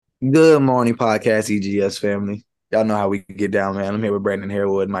Good morning, podcast EGS family. Y'all know how we get down, man. I'm here with Brandon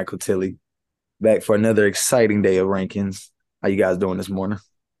Harewood, Michael Tilley, back for another exciting day of rankings. How you guys doing this morning?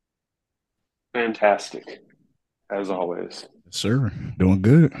 Fantastic, as always. Yes, sir. Doing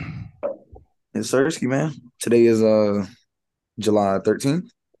good. It's Thursday, man. Today is July 13th.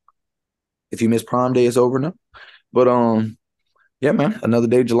 If you missed Prime Day, it's over now. But yeah, man, another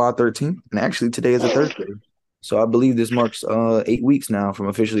day, July 13th. And actually today is a Thursday. So I believe this marks 8 weeks now from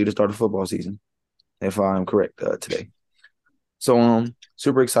officially the start of football season, if I'm correct today. So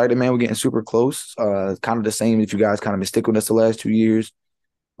super excited, man. We're getting super close. Kind of the same if you guys kind of been sticking with us the last 2 years.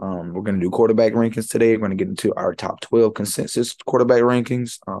 We're gonna do quarterback rankings today. We're gonna get into our top 12 consensus quarterback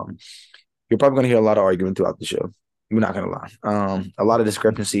rankings. You're probably gonna hear a lot of argument throughout the show. We're not gonna lie. A lot of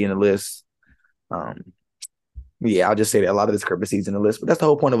discrepancy in the list. Um, yeah, I'll just say that a lot of discrepancies in the list, but that's the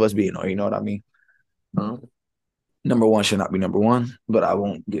whole point of us being on. You know what I mean? Um, Number one should not be number one, but I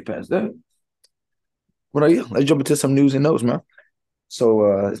won't get past that. But yeah, let's jump into some news and notes, man.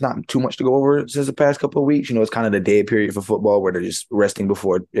 So it's not too much to go over since the past couple of weeks. You know, it's kind of the dead period for football where they're just resting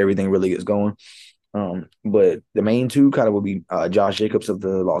before everything really gets going. But the main two kind of will be Josh Jacobs of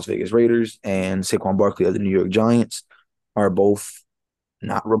the Las Vegas Raiders and Saquon Barkley of the New York Giants are both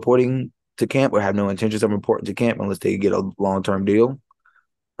not reporting to camp or have no intentions of reporting to camp unless they get a long-term deal,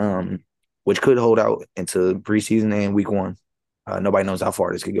 um, which could hold out into preseason and week one. Nobody knows how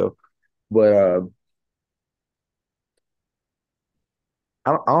far this could go. But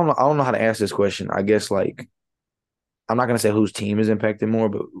I don't know how to ask this question. I guess like I'm not gonna say whose team is impacted more,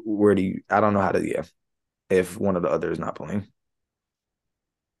 but where do you? I don't know how to. Yeah, if one of the others not playing.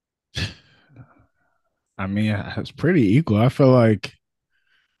 I mean, it's pretty equal. I feel like,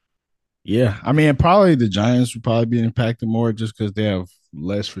 yeah. I mean, probably the Giants would probably be impacted more just because they have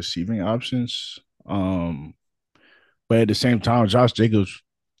less receiving options. Um, but at the same time, Josh Jacobs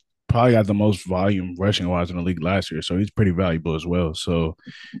probably got the most volume rushing wise in the league last year, so he's pretty valuable as well. So,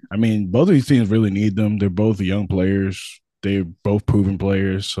 I mean, both of these teams really need them. They're both young players. They're both proven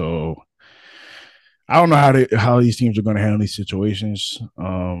players. So, I don't know how these teams are going to handle these situations.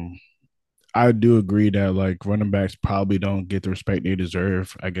 I do agree that like running backs probably don't get the respect they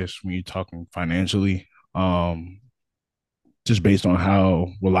deserve. I guess when you're talking financially, um, just based on how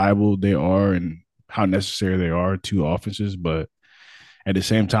reliable they are and how necessary they are to offenses. But at the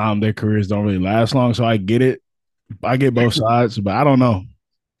same time, their careers don't really last long. So I get it. I get both sides, but I don't know.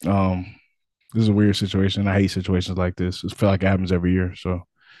 Um, this is a weird situation. I hate situations like this. I feel like it happens every year. So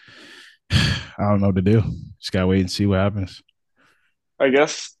I don't know what to do. Just gotta wait and see what happens. I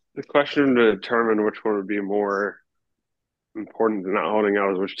guess the question to determine which one would be more important than not holding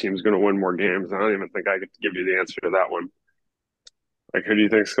out is which team's going to win more games. I don't even think I could give you the answer to that one. Like, who do you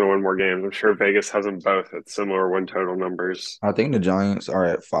think is going to win more games? I'm sure Vegas has them both at similar win total numbers. I think the Giants are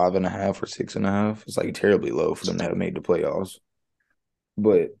at 5.5 or 6.5. It's like terribly low for them to have made the playoffs.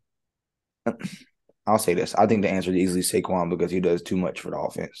 But I'll say this: I think the answer is easily Saquon because he does too much for the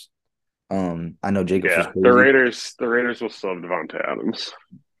offense. I know Jacobs was Yeah, the crazy. Raiders, the Raiders will still have Devontae Adams.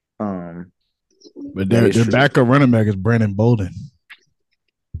 Um, But that is their true. backup running back is Brandon Bolden.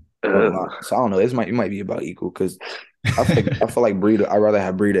 So I don't know. It might be about equal because I feel like Breida. I'd rather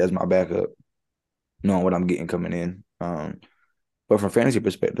have Breida as my backup, knowing what I'm getting coming in. But from fantasy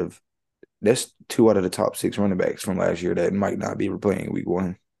perspective, that's two out of the top six running backs from last year that might not be playing week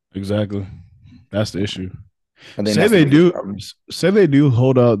one. Exactly. That's the issue. I think Say that's the they biggest do problem. say they do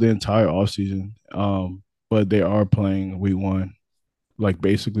hold out the entire offseason, but they are playing week one, like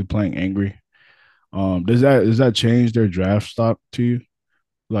basically playing angry. Does that change their draft stock to you?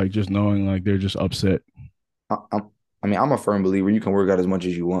 Like just knowing like they're just upset. I'm, I mean, I'm a firm believer you can work out as much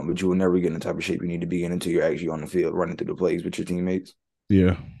as you want, but you will never get in the type of shape you need to be in until you're actually on the field running through the plays with your teammates.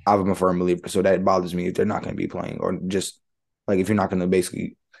 Yeah. I'm a firm believer. So that bothers me if they're not going to be playing or just like if you're not going to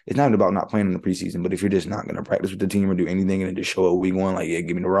basically, it's not about not playing in the preseason, but if you're just not going to practice with the team or do anything and then just show up week one, like, yeah,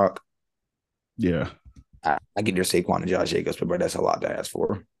 give me the rock. Yeah. I get your Saquon and Josh Jacobs, but bro, that's a lot to ask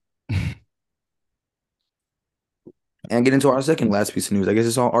for. And get into our second last piece of news. I guess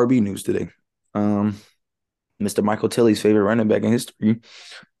it's all RB news today. Um, Mr. Michael Tilley's favorite running back in history,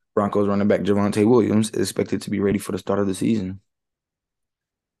 Broncos running back Javonte Williams, is expected to be ready for the start of the season.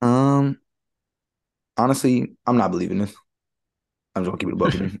 Um, Honestly, I'm not believing this. I'm just gonna keep it a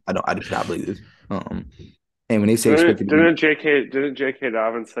buck with you. I do not believe this. And when they say expected Didn't to be didn't J.K.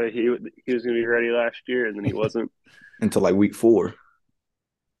 Dobbins say he was going to be ready last year and then he wasn't? until like week four,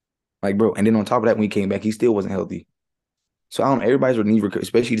 like bro, and then on top of that, when he came back, he still wasn't healthy. So I don't. Everybody's knee,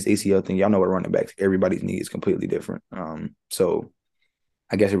 especially this ACL thing. Y'all know what running backs. Everybody's knee is completely different. So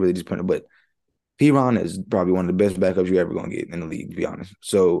I guess it really just put it. But P-Ron is probably one of the best backups you're ever gonna get in the league, to be honest.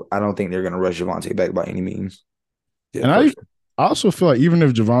 So I don't think they're gonna rush Javante back by any means. Yeah, And I personally. also feel like even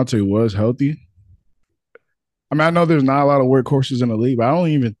if Javante was healthy, I mean, I know there's not a lot of workhorses in the league, but I don't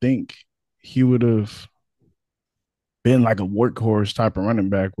even think he would have been like a workhorse type of running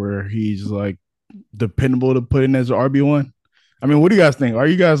back where he's like dependable to put in as an RB1. I mean, what do you guys think? Are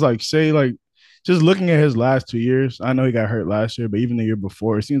you guys like say like just looking at his last 2 years? I know he got hurt last year, but even the year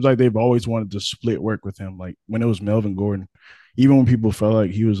before, it seems like they've always wanted to split work with him. Like when it was Melvin Gordon, even when people felt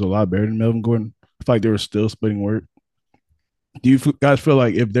like he was a lot better than Melvin Gordon, I feel like they were still splitting work. Do you guys feel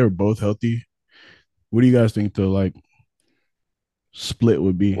like if they're both healthy, what do you guys think the like split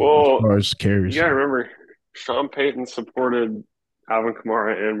would be as Well, far as you carries? gotta remember, Sean Payton supported Alvin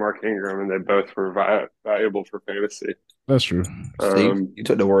Kamara and Mark Ingram, and they both were valuable for fantasy. That's true. See, Um, you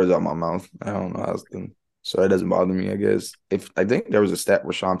took the words out of my mouth. I don't know how so that doesn't bother me, I guess. If I think there was a stat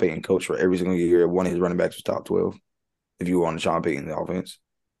where Sean Payton coached for every single year, one of his running backs was top 12. If you were on the Sean Payton offense.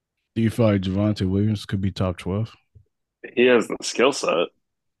 Do you feel like Javante Williams could be top 12? he has the skill set.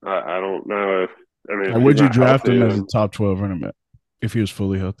 I don't know if I mean Like, if he's would you not draft healthy, him as a then top 12 running back if he was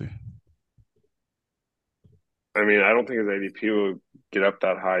fully healthy? I mean I don't think his ADP will get up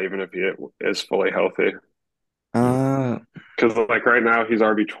that high, even if he is fully healthy. Uh, Because like right now he's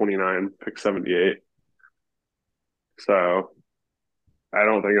RB 29, pick 78. So I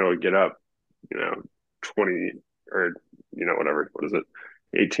don't think it would get up, 20 or whatever. What is it?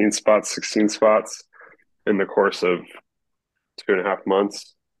 18 spots, 16 spots in the course of 2.5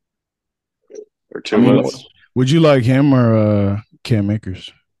 months or I two mean, no, months. would you like him or Cam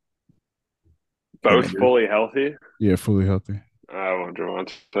Akers? Cam Both Akers. fully healthy. Yeah, fully healthy. I wonder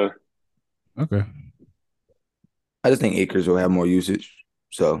what to. Okay. I just think Akers will have more usage.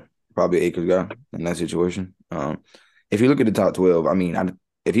 So probably Akers guy in that situation. If you look at the top 12, I mean,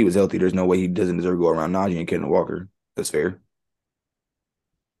 if he was healthy, there's no way he doesn't deserve to go around Najee and Kenneth Walker. That's fair,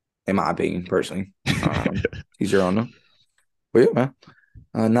 in my opinion, personally. He's your owner. But yeah,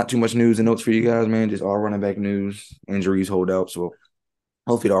 man. Not too much news and notes for you guys, man. Just all running back news, injuries, holdouts. So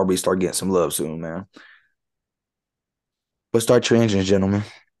hopefully the RB start getting some love soon, man. But start transitions, gentlemen.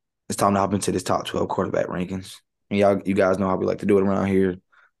 It's time to hop into this top 12 quarterback rankings. And you guys know how we like to do it around here.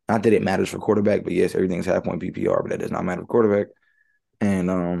 Not that it matters for quarterback, but yes, everything's half point PPR, but that does not matter for quarterback.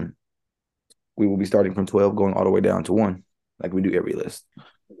 And we will be starting from 12, going all the way down to 1, like we do every list.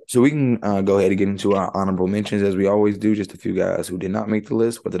 So we can go ahead and get into our honorable mentions as we always do. Just a few guys who did not make the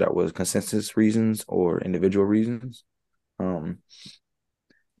list, whether that was consensus reasons or individual reasons. Um,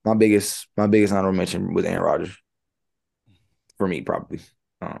 my biggest honorable mention was Aaron Rodgers for me, probably.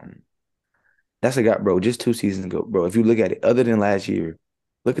 Um, that's a guy, bro. Just 2 seasons ago, bro. If you look at it, other than last year,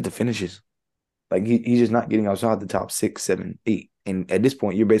 look at the finishes. Like he's just not getting outside the top 6, 7, 8. And at this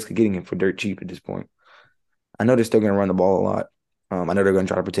point, you're basically getting him for dirt cheap at this point. I know they're still going to run the ball a lot. I know they're going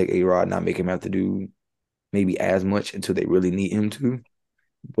to try to protect A-Rod, not make him have to do maybe as much until they really need him to.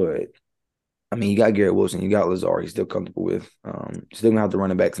 But I mean, you got Garrett Wilson, you got Lazard, he's still comfortable with. Still gonna have the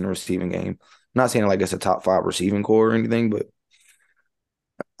running backs in the receiving game. I'm not saying like it's a top 5 receiving core or anything, but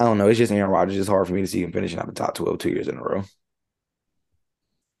I don't know. It's just Aaron Rodgers. It's hard for me to see him finishing out the top 12 2 years in a row.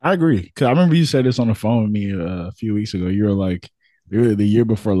 I agree. Because I remember you said this on the phone with me a few weeks ago. You were like, the year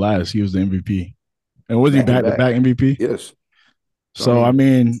before last, he was the MVP. And was he Back to back to back. back MVP? Yes. So I So, I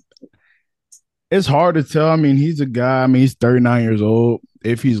mean, mean, it's hard to tell. I mean, he's a guy, I mean, he's 39 years old,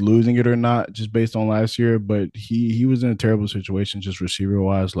 if he's losing it or not, just based on last year. But he was in a terrible situation, just receiver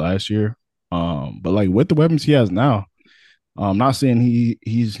wise last year. But like with the weapons he has now, I'm not saying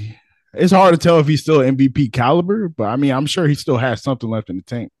he's it's hard to tell if he's still MVP caliber, but I mean, I'm sure he still has something left in the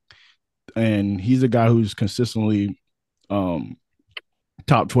tank. And he's a guy who's consistently um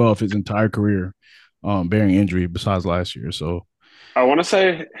top 12 his entire career, bearing injury besides last year. So I want to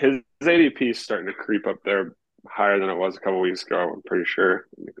say his ADP is starting to creep up there higher than it was a couple weeks ago. I'm pretty sure.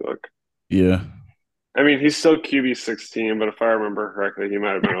 Let me look. yeah. I mean, he's still QB 16, but if I remember correctly, he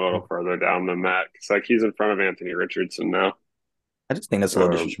might have been a little further down than that. It's like he's in front of Anthony Richardson now. I just think that's a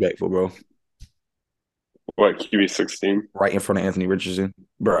little Um, disrespectful, bro. what QB 16? Right in front of Anthony Richardson,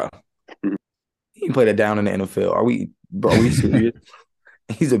 bro. He can play that down in the NFL. Are we serious?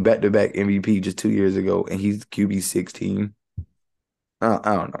 He's a back-to-back MVP just 2 years ago, and he's QB 16. I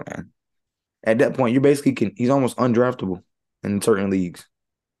don't know, man. At that point, you're basically he's almost undraftable in certain leagues.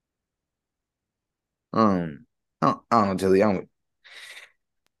 I don't know, Tilly. I don't.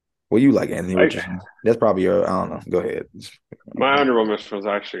 Well, you like Anthony Like Richardson? That's probably your. I don't know. Go ahead. my honorable mention was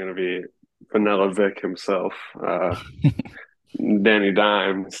actually going to be Vanilla Vic himself, Danny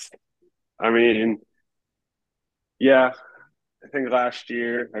Dimes. I mean, yeah, I think last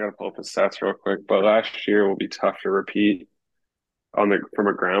year, I gotta pull up his stats real quick, but last year will be tough to repeat on the from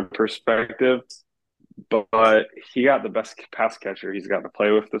a ground perspective. But he got the best pass catcher he's got to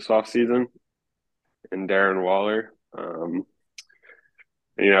play with this offseason in Darren Waller.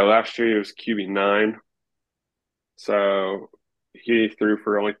 Last year he was QB9, so he threw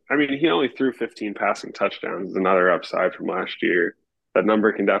for only. I mean, he only threw 15 passing touchdowns. Is another upside from last year. That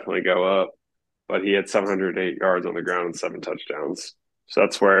number can definitely go up, but he had 708 yards on the ground and 7 touchdowns. So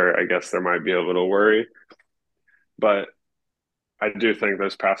that's where I guess there might be a little worry. But I do think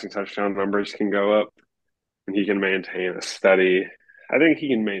those passing touchdown numbers can go up, and he can maintain a steady. I think he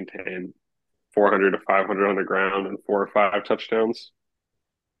can maintain 400 to 500 on the ground and 4 or 5 touchdowns.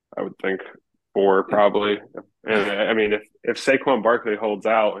 I would think 4 probably. And I mean, if Saquon Barkley holds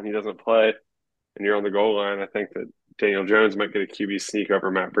out and he doesn't play, and you're on the goal line, I think that Daniel Jones might get a QB sneak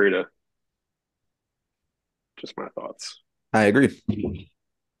over Matt Breida. Just my thoughts. I agree.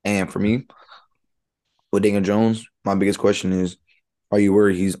 And for me, with Daniel Jones, my biggest question is, are you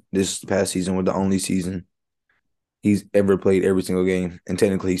worried this past season was the only season he's ever played every single game, and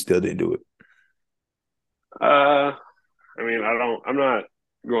technically he still didn't do it? I mean, I'm not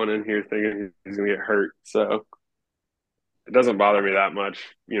going in here thinking he's going to get hurt, so it doesn't bother me that much.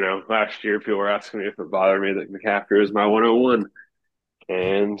 Last year people were asking me if it bothered me that McCaffrey was my 101,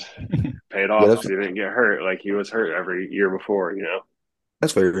 and paid Yeah, off because he didn't get hurt like he was hurt every year before.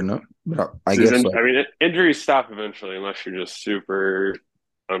 that's fair enough. But I guess like, I mean, injuries stop eventually unless you're just super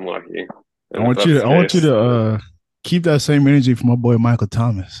unlucky. I And if want you that's to the I want you case, to then keep that same energy for my boy Michael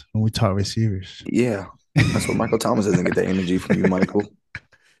Thomas when we talk receivers. yeah, that's what Michael Thomas doesn't get that energy from you, Michael.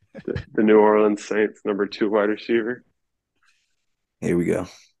 the New Orleans Saints #2 wide receiver. Here we go.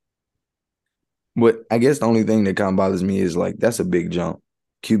 But I guess the only thing that kind of bothers me is like that's a big jump.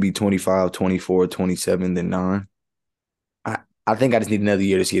 QB 25, 24, 27, then 9. I think I just need another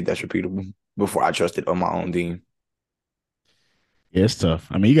year to see if that's repeatable before I trust it on my own team. Yeah, it's tough.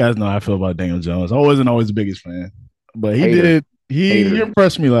 I mean, you guys know how I feel about Daniel Jones. I wasn't always the biggest fan, but he Hater. did. He Hater.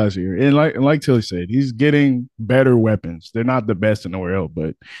 impressed me last year, and like Tilley said, he's getting better weapons. They're not the best in the world,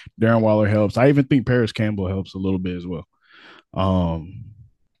 but Darren Waller helps. I even think Paris Campbell helps a little bit as well.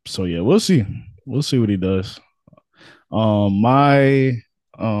 So yeah, we'll see. We'll see what he does. My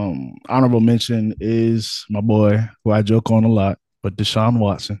honorable mention is my boy, who I joke on a lot, but Deshaun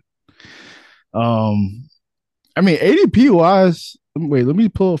Watson. I mean, ADP wise, wait, let me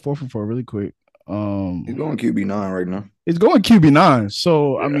pull a 4 for 4 really quick. He's going QB9 right now. It's going QB9.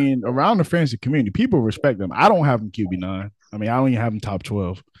 So, Yeah. I mean, around the fantasy community, people respect them. I don't have him QB9. I mean, I don't even have him top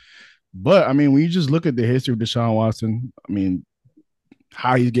 12. But, I mean, when you just look at the history of Deshaun Watson, I mean,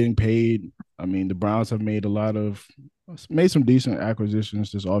 how he's getting paid. I mean, the Browns have made some decent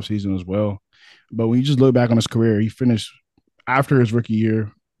acquisitions this offseason as well. But when you just look back on his career, he finished after his rookie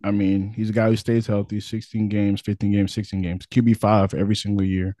year. I mean, he's a guy who stays healthy, 16 games, 15 games, 16 games, QB5 every single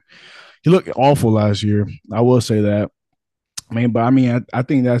year. He looked awful last year. I will say that. I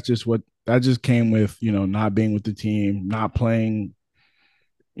think that's just what that just came with, not being with the team, not playing,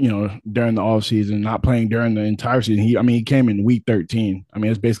 during the offseason, not playing during the entire season. He came in week 13. I mean,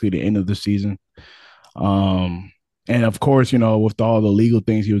 it's basically the end of the season. And of course, with all the legal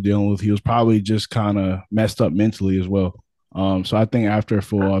things he was dealing with, he was probably just kind of messed up mentally as well. So I think after a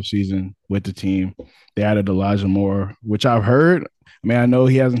full offseason with the team, they added Elijah Moore, which I've heard. I mean, I know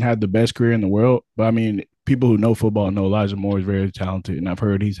he hasn't had the best career in the world, but I mean, people who know football know Elijah Moore is very talented, and I've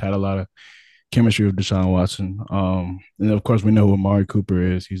heard he's had a lot of chemistry with Deshaun Watson. And of course, we know who Amari Cooper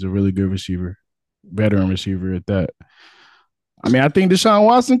is. He's a really good receiver, veteran receiver at that. I mean, I think Deshaun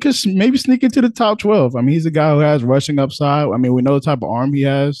Watson could maybe sneak into the top 12. I mean, he's a guy who has rushing upside. I mean, we know the type of arm he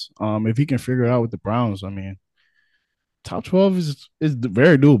has. If he can figure it out with the Browns, I mean, top 12 is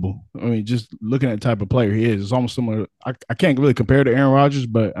very doable. I mean, just looking at the type of player he is, it's almost similar. I can't really compare to Aaron Rodgers,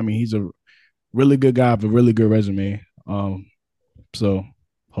 but I mean, he's a really good guy with a really good resume. So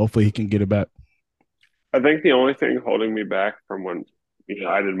hopefully he can get it back. I think the only thing holding me back from when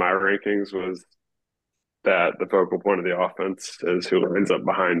I did my rankings was that the focal point of the offense is who lines up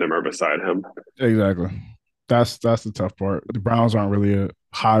behind him or beside him. Exactly. That's the tough part. The Browns aren't really a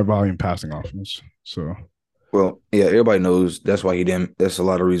high volume passing offense. So Well, yeah, everybody knows that's why he didn't. That's a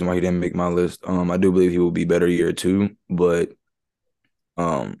lot of reason why he didn't make my list. I do believe he will be better year two, but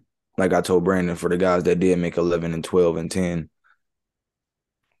like I told Brandon, for the guys that did make 11 and 12 and 10,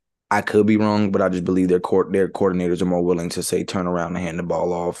 I could be wrong, but I just believe their coordinators are more willing to say turn around and hand the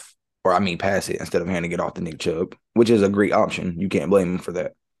ball off, or pass it instead of handing it off to Nick Chubb, which is a great option. You can't blame him for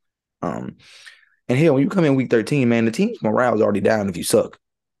that. And hell, when you come in week 13, man, the team's morale is already down if you suck.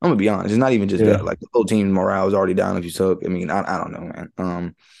 I'm gonna be honest. It's not even just Yeah. that. Like the whole team morale is already down if you suck. I mean, I don't know,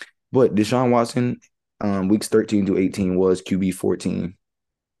 man. But Deshaun Watson, weeks 13 to 18 was QB 14.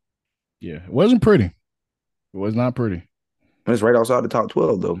 Yeah. It wasn't pretty. It was not pretty. And it's right outside the top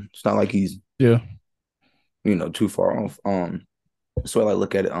 12 though. It's not like he's Yeah. too far off. So I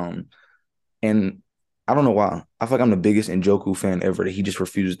look at it. And I don't know why. I feel like I'm the biggest Njoku fan ever that he just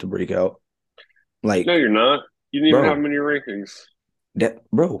refuses to break out. No, Like, you're not. You didn't even have bro, him in your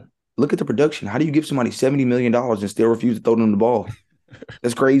rankings. look at the production. How do you give somebody $70 million and still refuse to throw them the ball?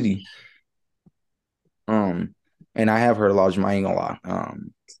 That's crazy. Um, and I have heard Elijah. I ain't gonna lie.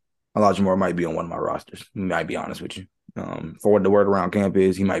 Elijah Moore might be on one of my rosters. Might be honest with you. For what the word around camp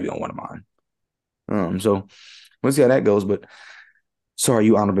is, he might be on one of mine. So we'll see how that goes. But sorry,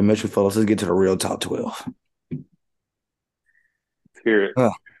 you honorable mention fellas. Let's get to the real top 12. Hear it.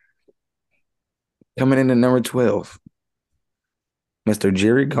 Uh, Coming in at number 12, Mr.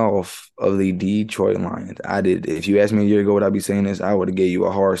 Jerry Goff of the Detroit Lions. If you asked me a year ago would I be saying this, I would have gave you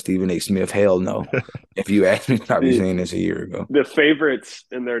a hard Stephen A. Smith. Hell no. If you asked me, would I be The saying this a year ago? the favorites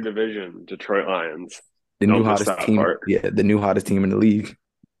in their division, Detroit Lions. The new Don't miss hottest that team, part. yeah, the new hottest team in the league.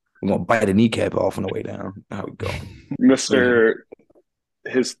 We're gonna bite a kneecap off on the way down. How we going? So yeah, Mister,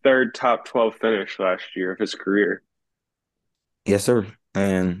 his third top 12 finish last year of his career. yes, sir.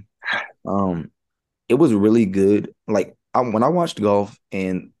 And it was really good. Like when I watched golf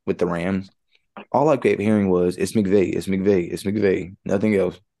and with the Rams, all I kept hearing was it's McVay, it's McVay, it's McVay, nothing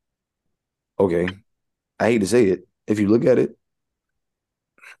else. Okay, I hate to say it. If you look at it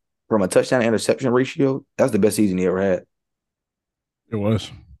from a touchdown interception ratio, that's the best season he ever had. It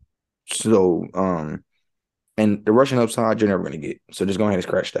was. So, and the rushing upside you're never gonna get. So just go ahead and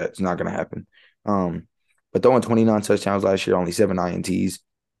scratch that. It's not gonna happen. Um, but throwing 29 touchdowns last year, only 7 INTs.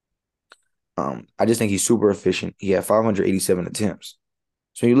 I just think he's super efficient. He had 587 attempts.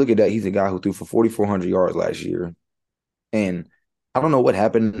 So when you look at that, he's a guy who threw for 4,400 yards last year. And I don't know what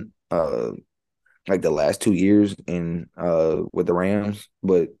happened like the last 2 years in with the Rams,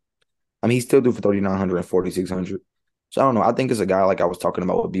 but I mean he still threw for 3,900 and 4,600. So I don't know. I think it's a guy like I was talking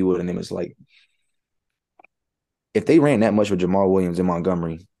about with B Wood and him. It's like if they ran that much with Jamal Williams and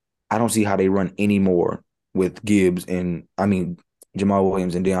Montgomery, I don't see how they run any more with Gibbs and Jamal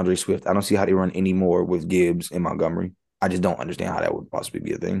Williams and DeAndre Swift. I don't see how they run any more with Gibbs and Montgomery. I just don't understand how that would possibly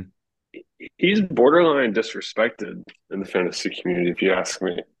be a thing. He's borderline disrespected in the fantasy community, if you ask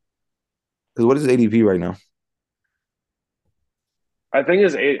me. Because what is ADP right now? I think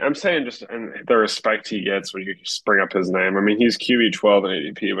I'm saying just and the respect he gets when you just bring up his name. I mean, he's QB 12 in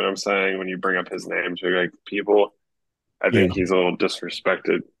ADP, but I'm saying when you bring up his name to like people, I Yeah. think he's a little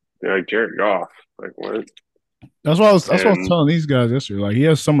disrespected. You're like Jared Goff, like what? That's what I was And telling these guys yesterday. Like he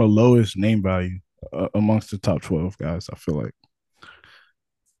has some of the lowest name value amongst the top 12 guys. I feel like.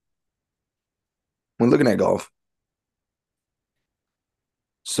 When looking at golf,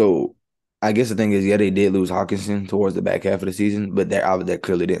 so I guess the thing is, yeah, they did lose Hawkinson towards the back half of the season, but that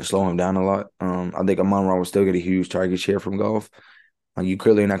clearly didn't slow him down a lot. I think Amon-Ra will still get a huge target share from golf. You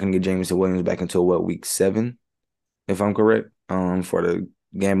clearly are not going to get Jameson Williams back until week 7, if I'm correct, for the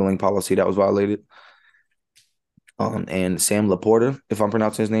gambling policy that was violated. And Sam Laporta, if I'm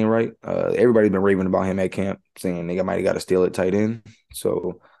pronouncing his name right, everybody's been raving about him at camp, saying they might have got to steal it tight end.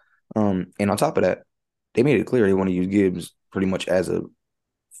 So, and on top of that, they made it clear they want to use Gibbs pretty much as a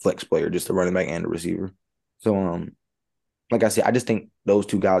flex player, just a running back and a receiver. So, like I said, I just think those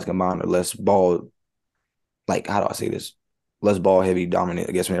two guys combined are less ball. Like, how do I say this? Less ball heavy dominant.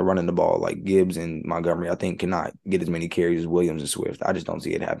 I guess when they're running the ball, like Gibbs and Montgomery, I think cannot get as many carries as Williams and Swift. I just don't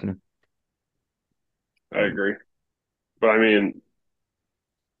see it happening. I agree. But I mean,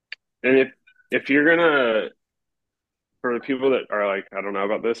 and if you're gonna for the people that are like, I don't know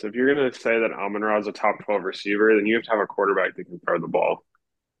about this, if you're gonna say that Amon-Ra is a top 12 receiver, then you have to have a quarterback that can throw the ball.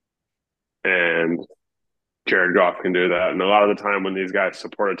 And Jared Goff can do that. And a lot of the time when these guys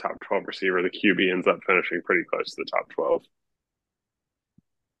support a top 12 receiver, the QB ends up finishing pretty close to the top 12.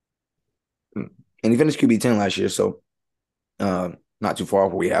 And he finished QB 10 last year, so not too far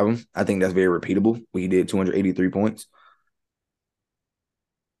off where we have him. I think that's very repeatable. We did 283 points.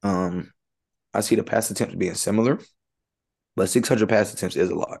 I see the pass attempts being similar, but 600 pass attempts is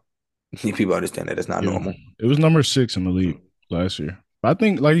a lot. People understand that it's not Yeah, normal. it was number 6 in the league last year. But I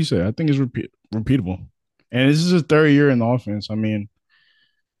think, like you said, I think it's repeatable. And this is his third year in the offense. I mean,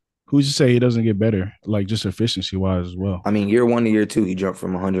 who's to say he doesn't get better, like just efficiency wise as well? I mean, year 1 to year 2, he jumped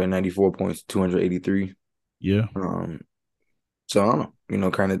from 194 points to 283. Yeah, So I don't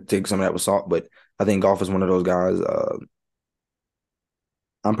know, kind of take some of that with salt, but I think Goff is one of those guys.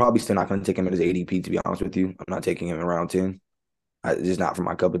 I'm probably still not going to take him at his ADP, to be honest with you. I'm not taking him in round 10. It's just not for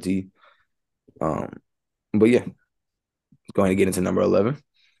my cup of tea. Um, but yeah, going to get into number 11.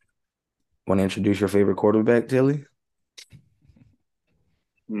 Want to introduce your favorite quarterback, Tilley?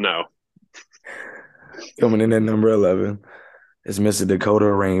 No. Coming in at number 11 is Mr.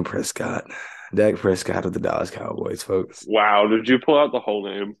 Dakota Rain Prescott. Dak Prescott of the Dallas Cowboys, folks. Wow. Did you pull out the whole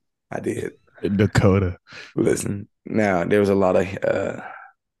name? I did. Dakota. Listen, now there was a lot of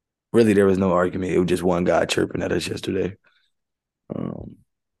really there was no argument. It was just one guy chirping at us yesterday. Um,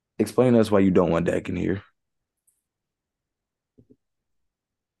 explain to us why you don't want Dak in here.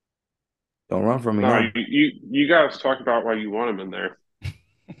 Don't run from me No, now. you guys talk about why you want him in there.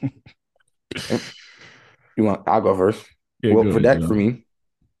 You want? I'll go first. Yeah, Well, go for ahead, Dak, for Joe. me,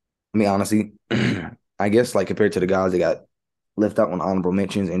 I mean, honestly, I guess like compared to the guys that got left out on honorable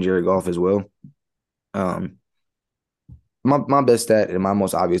mentions and Jared Goff as well. Um, my best stat and my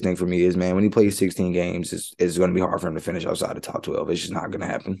most obvious thing for me is, man, when he plays 16 games, it's going to be hard for him to finish outside the top 12. It's just not going to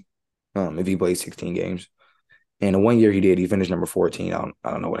happen. If he plays 16 games. And the 1 year he did, he finished number 14. I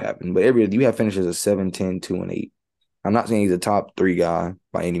don't know what happened. But every you have finishes of 7, 10, 2, and 8. I'm not saying he's a top 3 guy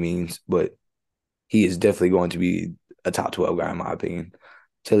by any means, but he is definitely going to be a top 12 guy in my opinion.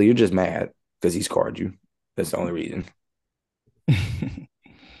 Tilly, you're just mad because he scarred you. That's the only reason.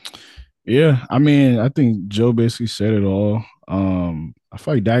 Yeah, I mean, I think Joe basically said it all. I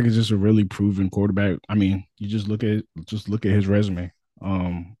feel like Dak is just a really proven quarterback. I mean, you just look at his resume.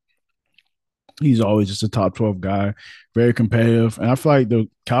 Um, he's always just a top 12 guy, very competitive. And I feel like the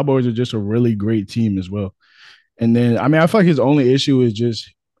Cowboys are just a really great team as well. And then I mean, I feel like his only issue is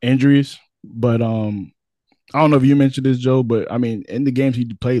just injuries. But I don't know if you mentioned this, Joe, but I mean, in the games he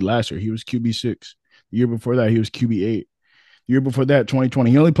played last year, he was QB6. The year before that, he was QB8. The year before that, 2020,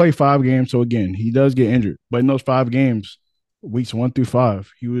 he only played 5 games. So again, he does get injured. But in those 5 games, weeks 1 through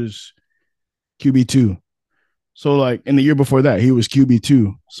 5, he was QB2. So like in the year before that, he was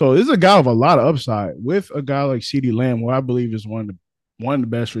QB2. So this is a guy with a lot of upside with a guy like CeeDee Lamb, who I believe is one of the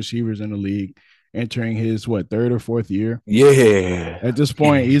best receivers in the league, entering his third or fourth year. Yeah. At this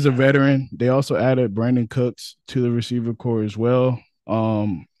point, he's a veteran. They also added Brandon Cooks to the receiver core as well.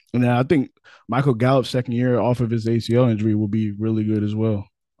 And then I think Michael Gallup's second year off of his ACL injury will be really good as well.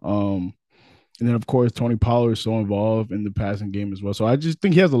 Um, and then of course Tony Pollard is so involved in the passing game as well. So I just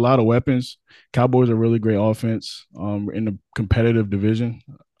think he has a lot of weapons. Cowboys are really great offense in the competitive division.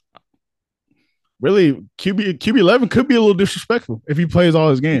 Really, QB 11 could be a little disrespectful if he plays all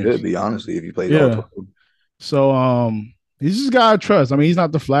his He could games. be, honestly, if he plays all Yeah. 12. So he's just gotta trust. I mean, he's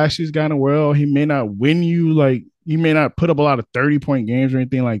not the flashiest guy in the world. He may not win you like he may not put up a lot of 30-point games or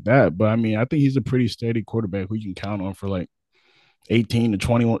anything like that. But I mean, I think he's a pretty steady quarterback who you can count on for like 18 to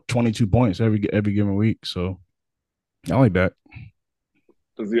 21, 22 points every given week. So I like that.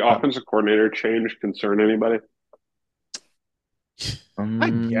 Does the Uh, offensive coordinator change concern anybody? I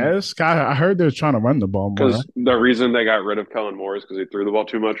Um, guess. I heard they're trying to run the ball more, right? Because the reason they got rid of Kellen Moore is because he threw the ball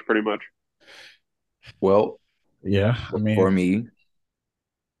too much, pretty much. well, Yeah. I for mean, me,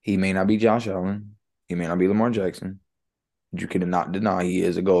 he may not be Josh Allen. He may not be Lamar Jackson. But you cannot deny he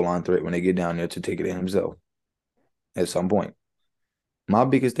is a goal line threat when they get down there to take it in himself at some point. My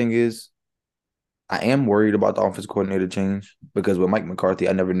biggest thing is I am worried about the offensive coordinator change because with Mike McCarthy,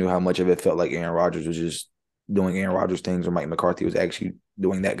 I never knew how much of it felt like Aaron Rodgers was just doing Aaron Rodgers things or Mike McCarthy was actually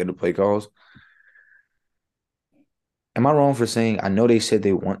doing that good of play calls. Am I wrong for saying I know they said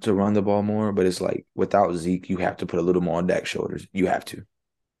they want to run the ball more, but it's like without Zeke, you have to put a little more on Dak's shoulders. You have to.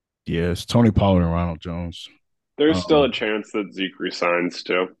 yeah, it's Tony Pollard and Ronald Jones. There's still a Um, chance that Zeke resigns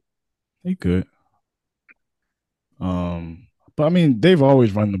too. he could. But I mean, they've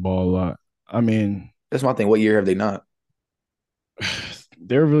always run the ball a lot. I mean, That's my thing. What year have they not?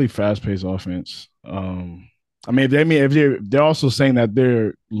 they're a really fast paced offense. I mean, if they're also saying that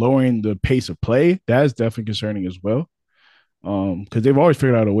they're lowering the pace of play, that's definitely concerning as well. Because they've always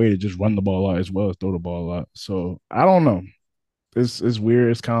figured out a way to just run the ball a lot as well as throw the ball a lot. So I don't know. It's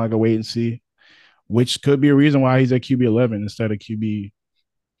weird. It's kind of like a wait and see, which could be a reason why he's at QB 11 instead of QB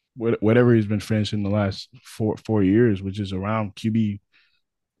whatever he's been finishing the last four years, which is around QB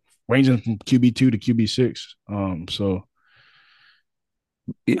ranging from QB 2 to QB 6. So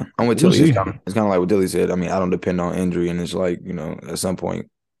Yeah, I'm with we'll Tilly. It's see. kind of like what Dilly said. I mean, I don't depend on injury, and it's like at some point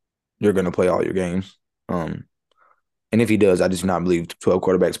you're going to play all your games. And if he does, I just do not believe 12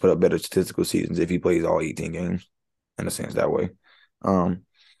 quarterbacks put up better statistical seasons if he plays all 18 games in a sense that way. Um,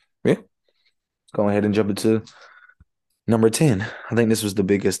 yeah, let's go ahead and jump into number 10. I think this was the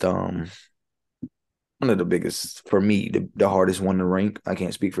biggest, one of the biggest for me, the hardest one to rank. I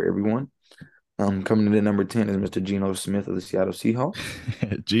can't speak for everyone. Coming in at number 10 is Mr. Geno Smith of the Seattle Seahawks.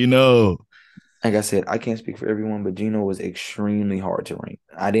 Gino. like I said, I can't speak for everyone, but Gino was extremely hard to rank.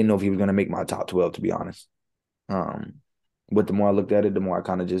 I didn't know if he was going to make my top 12, to be honest. Um, but the more I looked at it, the more I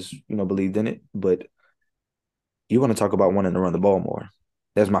kind of just, believed in it. But you want to talk about wanting to run the ball more.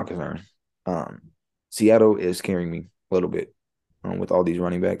 That's my concern. Um, Seattle is scaring me a little bit with all these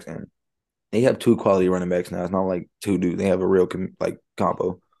running backs, and they have two quality running backs now. It's not like two dudes; they have a real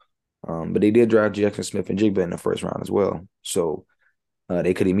combo. But they did draft Jackson Smith and Jigba in the first round as well, so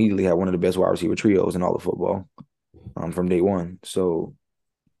they could immediately have one of the best wide receiver trios in all of football from day one. So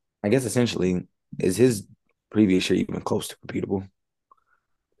I guess essentially, is his previous year even close to repeatable?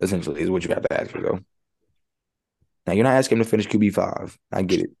 Essentially, is what you have to ask yourself. Now you're not asking him to finish QB5. I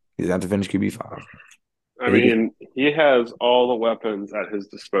get it. He's not to finish QB5. I But he could, mean, he has all the weapons at his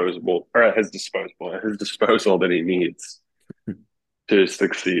disposal that he needs to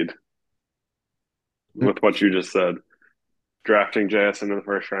succeed with what you just said. Drafting JS into the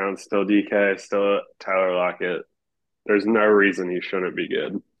first round, still DK, still Tyler Lockett. There's no reason he shouldn't be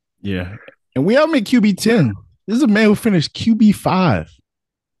good. Yeah. And we have him at QB10. This is a man who finished QB5.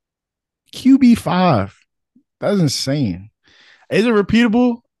 QB5. That's insane. Is it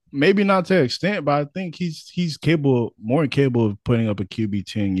repeatable? Maybe not to an extent, but I think he's capable, more capable of putting up a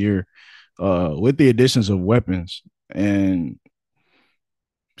QB10 year with the additions of weapons. And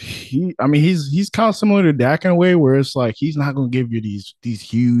he's kind of similar to Dak in a way where it's like he's not going to give you these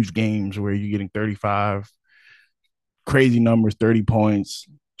huge games where you're getting 35 crazy numbers, 30 points,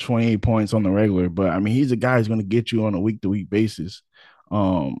 28 points on the regular. But I mean, he's a guy who's going to get you on a week to week basis,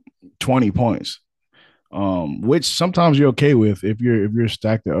 20 points, which sometimes you're okay with if you're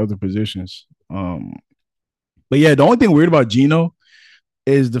stacked at other positions. But yeah, the only thing weird about Gino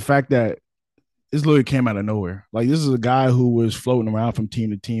is the fact that this literally came out of nowhere. Like this is a guy who was floating around from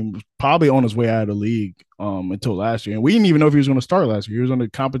team to team, probably on his way out of the league until last year, and we didn't even know if he was going to start last year. He was on the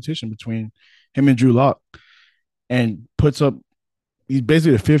competition between him and Drew Lock, and puts up. He's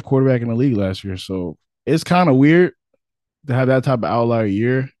basically the fifth quarterback in the league last year, so it's kind of weird to have that type of outlier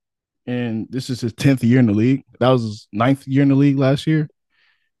year. And this is his 10th year in the league. That was his ninth year in the league last year.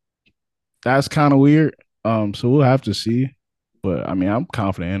 That's kind of weird. So we'll have to see. But I mean, I'm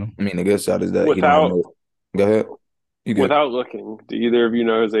confident in him. I mean, the good side is that he don't have Without no. Go ahead. You good? without looking, do either of you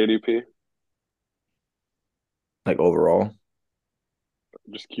know his ADP? Like overall,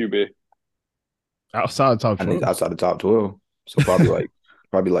 Just QB. Outside top and he's 12. outside the top 12. So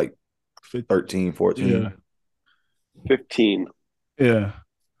probably like 13, 14. Yeah. 15. Yeah.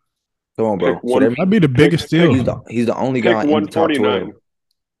 Come on, Pick bro. So one. that That'd be the Pick biggest pick he's the only pick guy in the top 12. 149.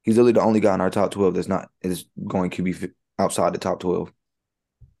 He's literally the only guy in our top 12 that's not is going QB outside the top 12.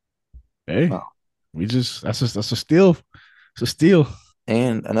 Hey, Wow. that's a steal. It's a steal.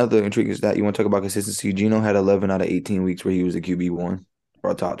 And another intriguing stat you want to talk about consistency. Gino had 11 out of 18 weeks where he was a QB1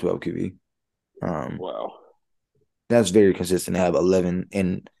 or a top 12 QB. Wow. That's very consistent to have 11.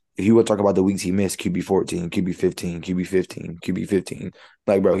 And if you would talk about the weeks he missed, QB 14, QB 15, QB 15, QB 15,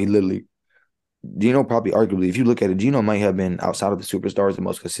 like, bro, he literally, Gino probably arguably, if you look at it, Gino might have been outside of the superstars the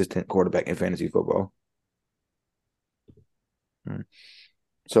most consistent quarterback in fantasy football.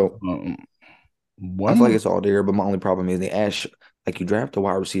 So Um, I one feel like more. it's all there, but my only problem is they ask, like, you draft a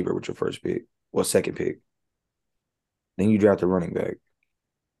wide receiver with your first pick or second pick, then you draft a running back.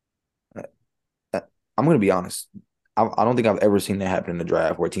 I'm going to be honest. I don't think I've ever seen that happen in the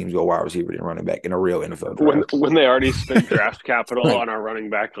draft where teams go wide receiver and running back in a real NFL When draft. when they already spent draft capital Like, on our running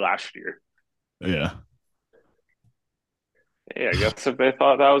back last year. Yeah. Hey, I guess if they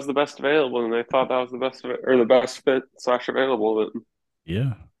thought that was the best available and they thought that was the best or the best fit slash available, then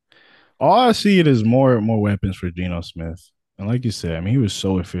Yeah. All I see it is more weapons for Geno Smith. And like you said, I mean, he was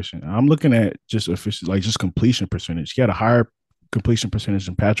so efficient. I'm looking at just efficient, like just completion percentage. He had a higher completion percentage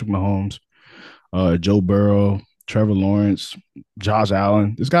than Patrick Mahomes, Joe Burrow, Trevor Lawrence, Josh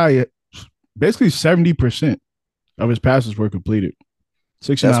Allen. This guy, basically 70% of his passes were completed.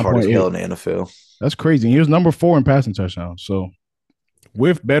 that's hard as hell 69.8. in the NFL. That's crazy. And he was number 4 in passing touchdowns. So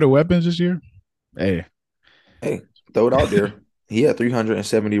with better weapons this year, hey. Hey, throw it out there. He had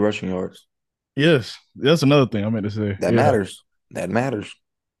 370 rushing yards. Yes, that's another thing I meant to say. That Yeah. matters. That matters.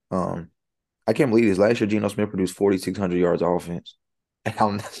 Um, I can't believe this. Last year, Geno Smith produced 4,600 yards of offense. I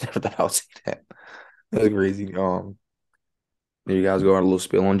never thought I would say that. That's crazy. There you guys go on a little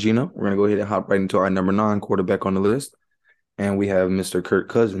spill on Geno. We're gonna go ahead and hop right into our number 9 quarterback on the list, and we have Mr. Kirk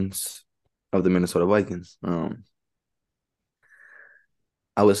Cousins of the Minnesota Vikings.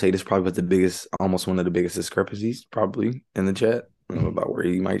 I would say this probably was almost one of the biggest discrepancies probably in the chat about where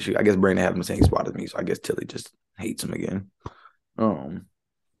he might shoot. I guess Brandon had him the same spot as me, so I guess Tilley just hates him again. Um,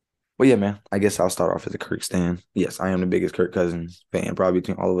 but yeah, man, I guess I'll start off as a Kirk stan. Yes, I am the biggest Kirk Cousins fan, probably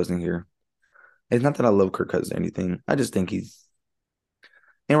between all of us in here. It's not that I love Kirk Cousins or anything. I just think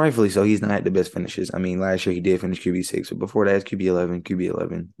and rightfully so, he's not at the best finishes. I mean, last year he did finish QB6, but before that, it's QB11,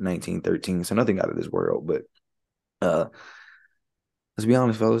 QB11, 19, 13. So nothing out of this world. But uh, let's be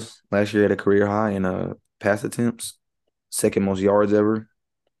honest, fellas. Last year had a career high in pass attempts, second most yards ever,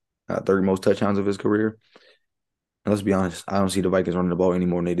 third most touchdowns of his career. And let's be honest, I don't see the Vikings running the ball any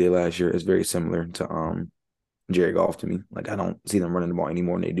more than they did last year. It's very similar to Jared Goff to me. Like I don't see them running the ball any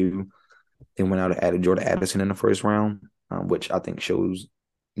more than they do. They went out and added Jordan Addison in the first round, which I think shows,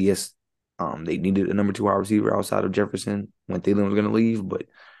 yes, they needed a number 2 wide receiver outside of Jefferson when Thielen was going to leave. But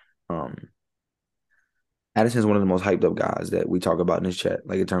um, Addison's one of the most hyped up guys that we talk about in this chat,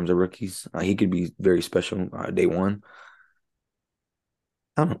 like in terms of rookies. He could be very special day one.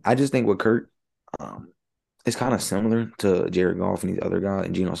 I don't know. I just think with Kurt, um, it's kind of similar to Jared Goff and these other guys.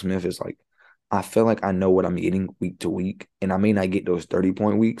 And Geno Smith is like, I feel like I know what I'm getting week to week. And I may not get those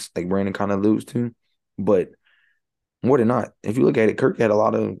 30-point weeks like Brandon kind of alludes to, but more than not, if you look at it, Kirk had a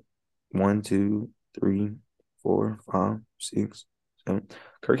lot of 1, 2, 3, 4, 5, 6, 7.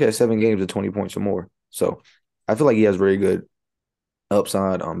 Kirk had 7 games of 20 points or more. So I feel like he has very good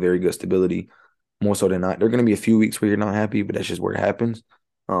upside, very good stability, more so than not. There are going to be a few weeks where you're not happy, but that's just where it happens.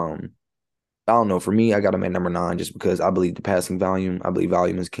 Um, I don't know. For me, I got him at number 9 just because I believe the passing volume, I believe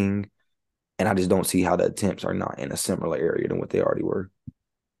volume is king. And I just don't see how the attempts are not in a similar area than what they already were.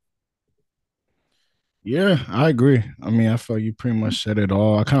 Yeah, I agree. I mean, I feel like you pretty much said it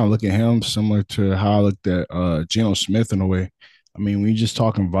all. I kind of look at him similar to how I looked at Geno Smith in a way. I mean, when you just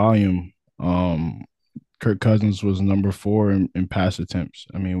talking volume, Kirk Cousins was number 4 in pass attempts.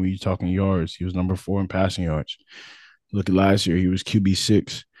 I mean, when you talking yards, he was number 4 in passing yards. Look at last year, he was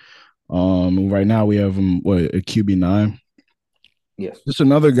QB6. And right now we have him a QB9. Yes. Just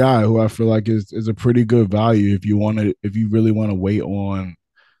another guy who I feel like is a pretty good value if you really want to wait on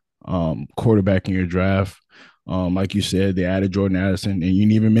quarterback in your draft. Like you said, they added Jordan Addison, and you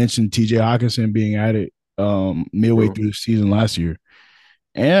didn't even mention TJ Hawkinson being added midway True. through the season last year.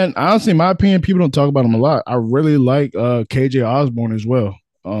 And honestly, in my opinion, people don't talk about him a lot. I really like KJ Osborne as well.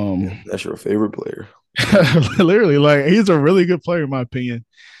 Yeah, that's your favorite player. Literally, like he's a really good player in my opinion.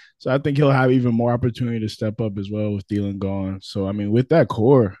 So I think he'll have even more opportunity to step up as well with Thielen gone. So I mean, with that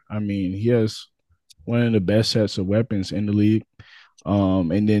core, I mean, he has one of the best sets of weapons in the league.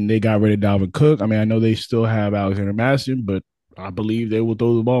 And then they got rid of Dalvin Cook. I mean, I know they still have Alexander Madison, but I believe they will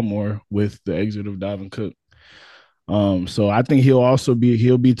throw the ball more with the exit of Dalvin Cook. So I think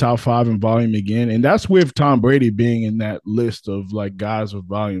he'll be top 5 in volume again, and that's with Tom Brady being in that list of like guys with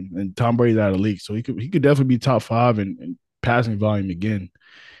volume. And Tom Brady's out of the league, so he could definitely be top 5 in passing volume again.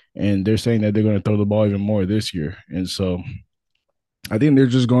 And they're saying that they're going to throw the ball even more this year, and so I think they're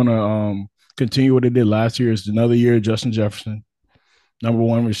just going to continue what they did last year. It's another year of Justin Jefferson, number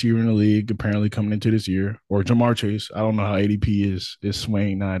 1 receiver in the league, apparently coming into this year, or Jamar Chase. I don't know how ADP is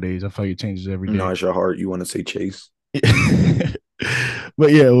swaying nowadays. I feel like it changes every No, day. it's your heart. You want to say Chase.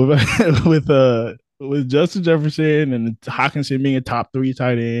 But yeah, with Justin Jefferson and Hawkinson being a top 3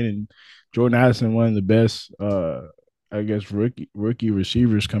 tight end and Jordan Addison one of the best I guess rookie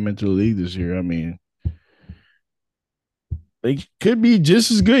receivers come into the league this year. I mean, they could be just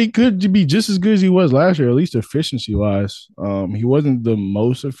as good. He could be just as good as he was last year, at least efficiency wise. He wasn't the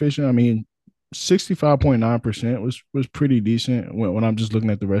most efficient. I mean, 65.9% was pretty decent when I'm just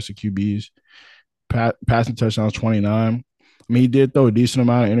looking at the rest of QBs. Passing touchdowns 29. I mean, he did throw a decent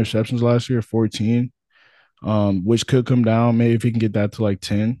amount of interceptions last year, 14, which could come down. Maybe if he can get that to like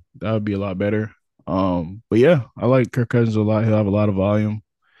 10, that would be a lot better. But yeah, I like Kirk Cousins a lot. He'll have a lot of volume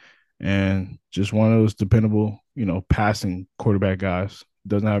and just one of those dependable, passing quarterback guys.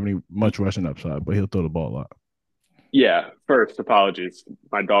 Doesn't have any much rushing upside, but he'll throw the ball a lot. Yeah, first, apologies.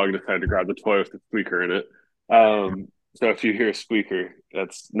 My dog decided to grab the toy with the squeaker in it. So if you hear a squeaker,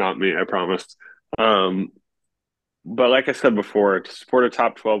 that's not me, I promise. Um, but like I said before, to support a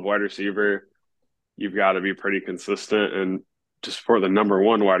top 12 wide receiver, you've got to be pretty consistent. And to support the number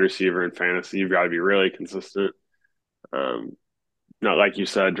 1 wide receiver in fantasy, you've got to be really consistent. Um, Not like you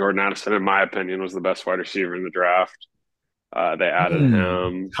said, Jordan Addison, in my opinion, was the best wide receiver in the draft. They added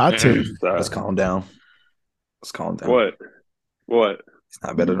him. Hot take. Let's calm down. Let's calm down. What? What? It's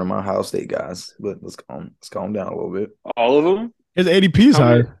not better than my Ohio State guys, but let's calm down a little bit. All of them? His ADP is How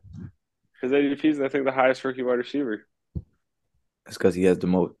many? high. His ADP is, I think, the highest rookie wide receiver. It's because he has the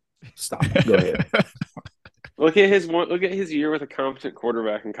most. Stop. Go ahead. Look at his one. Look at his year with a competent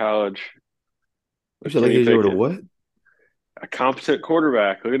quarterback in college. You With should look Kenny at you with a Pickett. what? A competent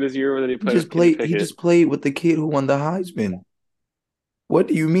quarterback. Look at his year that he He played just with Kenny played. He Pickett. just played with the kid who won the Heisman. What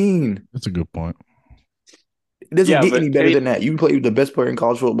do you mean? That's a good point. It doesn't Yeah, get any but better Kenny, than that. You can play with the best player in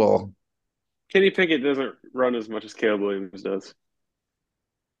college football. Kenny Pickett doesn't run as much as Caleb Williams does.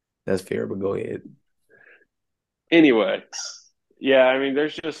 That's fair, but go ahead. Anyway, yeah, I mean,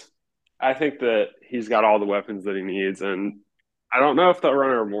 I think that he's got all the weapons that he needs, and I don't know if they'll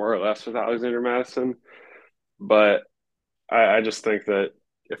run her more or less with Alexander Madison, but I just think that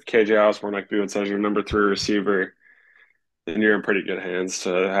if KJ Osborne, like Bewan says, your number three receiver, then you're in pretty good hands to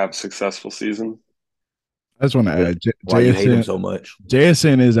have a successful season. I just want to That's add why you hate him JSN. so much.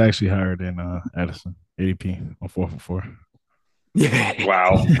 JSN is actually higher than Addison ADP on 4 for 4. Yeah.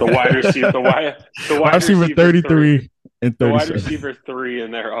 Wow, the Wide wide receiver receiver three, 33 and the wide 37. receiver three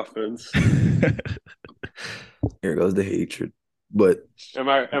in their offense. Here goes the hatred. But Am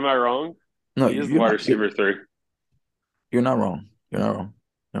I wrong? no, He is the you're wide not. receiver three. You're not wrong. You're not wrong.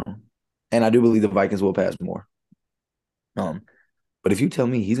 No. And I do believe the Vikings will pass more. Um, but if you tell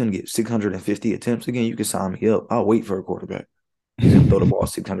me he's going to get 650 attempts again, you can sign me up. I'll wait for a quarterback. He's going to throw the ball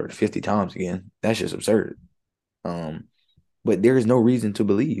 650 times again. That's just absurd. But there is no reason to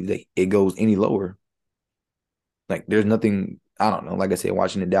believe that it goes any lower. Like there's nothing. I don't know. Like I said,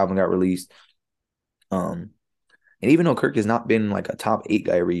 watching the Dalvin got released. And even though Kirk has not been like a top 8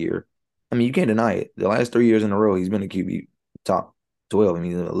 guy every year, I mean, you can't deny it. The last 3 years in a row, he's been a QB top 12. I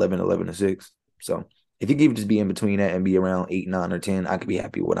mean, 11, 11 to 6. So if he could just be in between that and be around 8, 9, or 10, I could be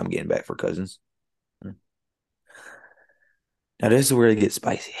happy with what I'm getting back for Cousins. Now, this is where it gets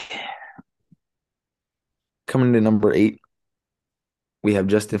spicy. Coming to number 8, we have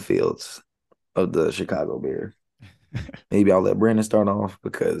Justin Fields of the Chicago Bears. Maybe I'll let Brandon start off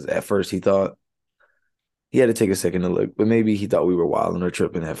because at first he thought he had to take a second to look, but maybe he thought we were wilding or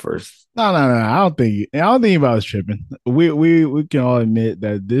tripping at first. No. I don't think about us tripping. We can all admit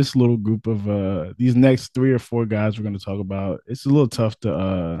that this little group of these next 3 or 4 guys we're going to talk about, it's a little tough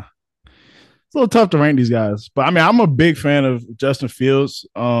to rank these guys. But I mean, I'm a big fan of Justin Fields.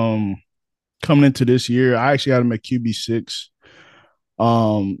 Coming into this year, I actually had him at QB6.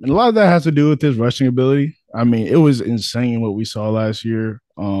 And a lot of that has to do with his rushing ability. I mean, it was insane what we saw last year.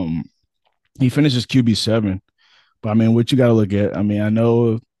 He finishes QB7. But I mean, what you got to look at, I mean, I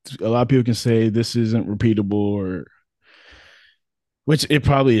know a lot of people can say this isn't repeatable, or which it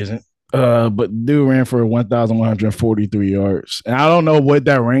probably isn't. But dude ran for 1,143 yards. And I don't know what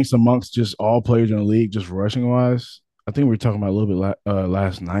that ranks amongst just all players in the league, just rushing wise. I think we were talking about a little bit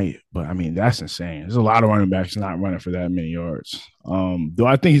last night, but I mean, that's insane. There's a lot of running backs not running for that many yards. Do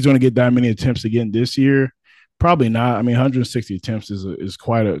I think he's going to get that many attempts again this year? Probably not. I mean, 160 attempts is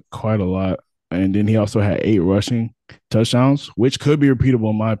quite a lot. And then he also had 8 rushing touchdowns, which could be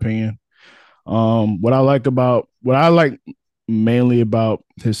repeatable in my opinion. What I like mainly about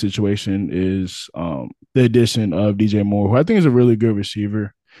his situation is the addition of DJ Moore, who I think is a really good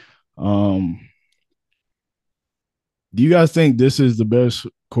receiver. Do you guys think this is the best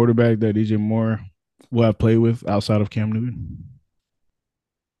quarterback that DJ Moore will have played with outside of Cam Newton?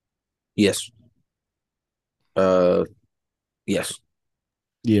 Yes. Yes.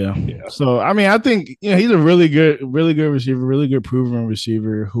 Yeah. So I mean, I think he's a really good receiver, really good proven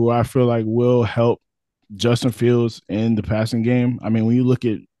receiver who I feel like will help Justin Fields in the passing game. I mean, when you look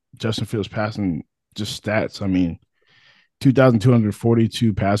at Justin Fields passing just stats, I mean,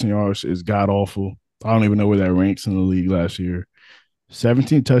 2,242 passing yards is god awful. I don't even know where that ranks in the league last year.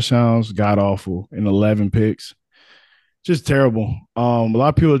 17 touchdowns, god awful, and 11 picks. Just terrible. A lot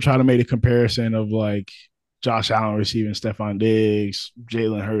of people try to make a comparison of like Josh Allen receiving Stephon Diggs,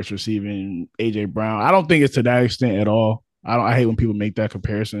 Jalen Hurts receiving AJ Brown. I don't think it's to that extent at all. I hate when people make that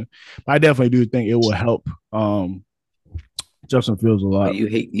comparison. But I definitely do think it will help Justin Fields a Oh, lot. you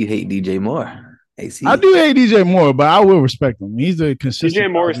hate DJ Moore. I I see. do hate DJ Moore, but I will respect him. He's a DJ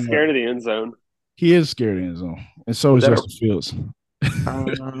consistent. Moore is scared of the end zone. He is scared in his zone, and so Was is that Justin Fields.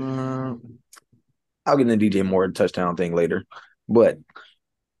 I'll get into DJ Moore touchdown thing later. But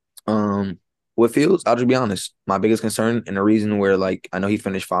with Fields, I'll just be honest. My biggest concern and the reason where like I know he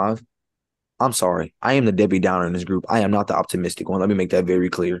finished 5. I'm sorry. I am the Debbie Downer in this group. I am not the optimistic one. Let me make that very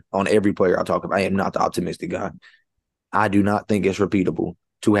clear. On every player I talk about, I am not the optimistic guy. I do not think it's repeatable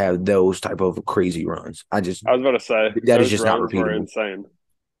to have those type of crazy runs. I was about to say that is those just not runs were repeatable. insane.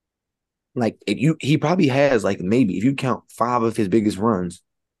 Like he probably has like maybe if you count 5 of his biggest runs,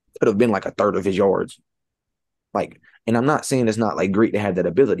 could have been like a third of his yards. Like, and I'm not saying it's not like great to have that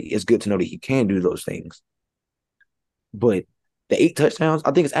ability. It's good to know that he can do those things. But the 8 touchdowns,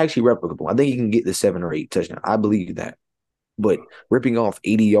 I think it's actually replicable. I think he can get the 7 or 8 touchdowns. I believe that. But ripping off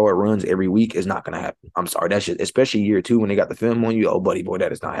 80-yard runs every week is not going to happen. I'm sorry. That's just, especially year 2 when they got the film on you. Oh, buddy, boy,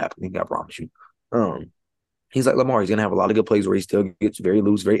 that is not happening. I promise you. He's like Lamar. He's going to have a lot of good plays where he still gets very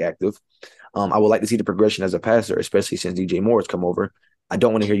loose, very active. I would like to see the progression as a passer, especially since DJ Moore has come over. I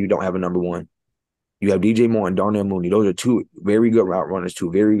don't want to hear you don't have a number 1. You have DJ Moore and Darnell Mooney. Those are two very good route runners,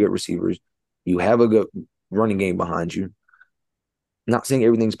 two very good receivers. You have a good running game behind you. Not saying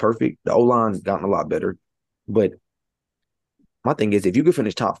everything's perfect. The O-line's gotten a lot better. But my thing is, if you could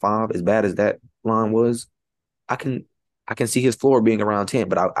finish top 5 as bad as that line was, I can I can see his floor being around 10.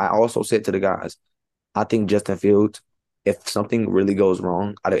 But I also said to the guys, I think Justin Fields, if something really goes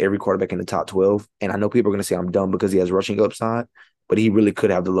wrong out of every quarterback in the top 12, and I know people are going to say I'm dumb because he has rushing upside, but he really could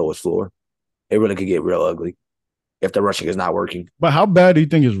have the lowest floor. It really could get real ugly if the rushing is not working. But how bad do you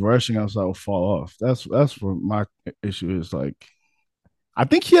think his rushing outside will fall off? That's what my issue is. Like, I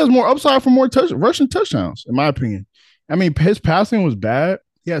think he has more upside for more rushing touchdowns, in my opinion. I mean, his passing was bad.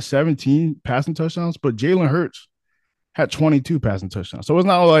 He had 17 passing touchdowns, but Jalen Hurts had 22 passing touchdowns. So it's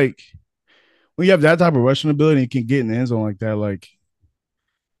not like when you have that type of rushing ability and can get in the end zone like that, like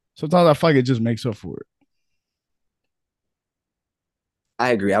sometimes I feel like it just makes up for it. I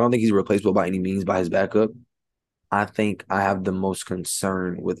agree. I don't think he's replaceable by any means by his backup. I think I have the most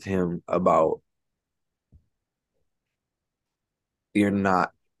concern with him about you're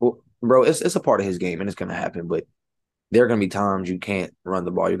not, well, bro. It's a part of his game and it's gonna happen. But there are gonna be times you can't run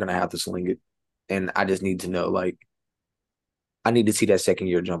the ball. You're gonna have to sling it, and I just need to know. Like, I need to see that second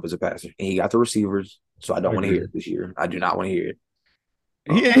year jump as a passer, and he got the receivers, so I I don't want to hear agree. it this year. I do not want to hear it.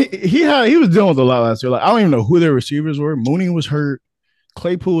 He was dealing with a lot last year. Like I don't even know who their receivers were. Mooney was hurt.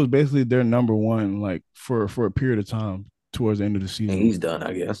 Claypool was basically their number one, like for a period of time towards the end of the And season. he's done,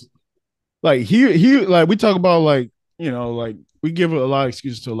 I guess. Like he like we talk about like like we give a lot of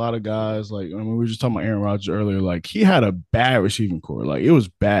excuses to a lot of guys. Like I mean, we were just talking about Aaron Rodgers earlier. Like he had a bad receiving core. Like it was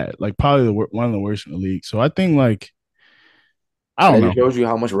bad. Like probably one of the worst in the league. So I think like I And don't it know. just shows you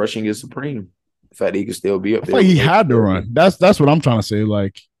how much rushing is supreme. The fact that he can still be up I feel there like with he those had to characters. run. That's what I'm trying to say.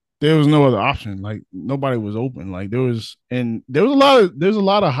 Like there was no other option. Like nobody was open. Like there's a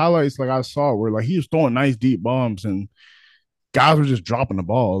lot of highlights like I saw where like he was throwing nice deep bombs and guys were just dropping the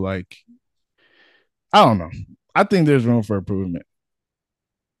ball. Like I don't know. I think there's room for improvement.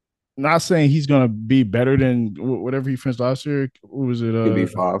 Not saying he's gonna be better than whatever he finished last year. What was it? Could be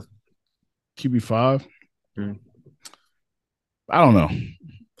 5. QB5. Mm. I don't know.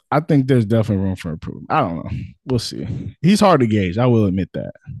 I think there's definitely room for improvement. I don't know. We'll see. He's hard to gauge. I will admit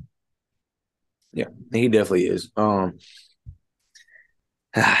that. Yeah, he definitely is.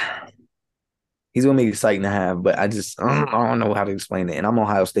 He's gonna be exciting to have, but I don't know how to explain it. And I'm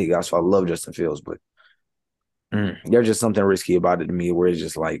Ohio State guy, so I love Justin Fields, but there's just something risky about it to me, where it's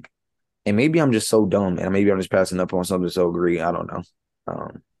just like, and maybe I'm just so dumb, and maybe I'm just passing up on something so green. I don't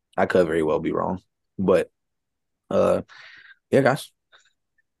know. I could very well be wrong, but uh, yeah, guys.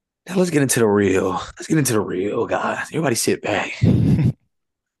 Now let's get into the real. Let's get into the real, guys. Everybody, sit back.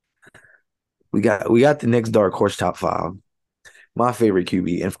 We got the next dark horse top 5. My favorite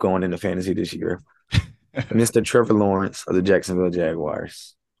QB if going into fantasy this year, Mr. Trevor Lawrence of the Jacksonville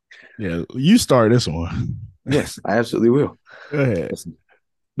Jaguars. Yeah, you start this one. Yes, I absolutely will. Go ahead. Listen,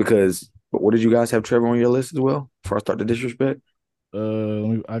 because, but what did you guys have Trevor on your list as well? Before I start the disrespect. I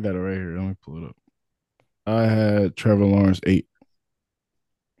got it right here. Let me pull it up. I had Trevor Lawrence 8.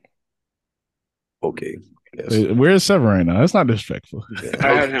 Okay, yes. We're at 7 right now. That's not disrespectful. Yeah, I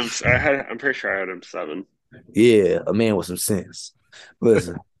had okay. him. I'm pretty sure I had him 7. Yeah, a man with some sense.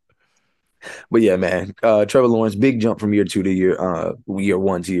 Listen, but yeah, man. Trevor Lawrence, big jump from year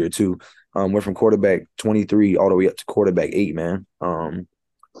 1 to year 2. Went from quarterback 23 all the way up to quarterback 8, man.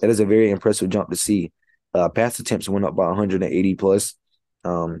 That is a very impressive jump to see. Pass attempts went up by 180 plus.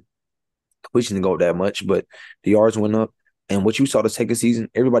 Completion didn't go up that much, but the yards went up. And what you saw the second season,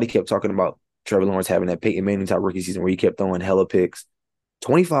 everybody kept talking about Trevor Lawrence having that Peyton Manning type rookie season where he kept throwing hella picks.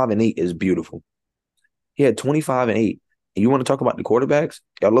 25-8 is beautiful. He had 25-8. And you want to talk about the quarterbacks?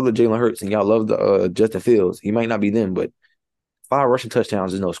 Y'all love the Jalen Hurts and y'all love the Justin Fields. He might not be them, but 5 rushing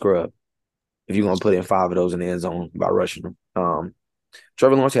touchdowns is no scrub if you're going to put in 5 of those in the end zone by rushing them.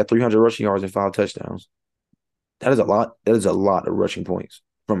 Trevor Lawrence had 300 rushing yards and 5 touchdowns. That is a lot. That is a lot of rushing points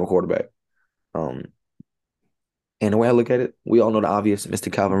from a quarterback. Um, and the way I look at it, we all know the obvious.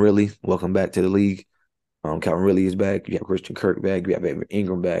 Mr. Calvin Ridley, welcome back to the league. Calvin Ridley is back. You have Christian Kirk back. You have Evan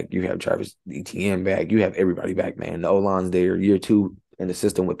Ingram back. You have Travis Etienne back. You have everybody back, man. The O-line's there. Year 2 in the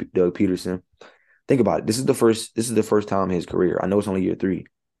system with Doug Peterson. Think about it. This is the first time in his career. I know it's only year 3,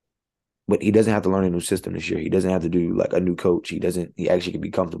 but he doesn't have to learn a new system this year. He doesn't have to do like a new coach. He actually can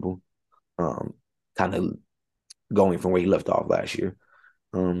be comfortable. Kind of going from where he left off last year.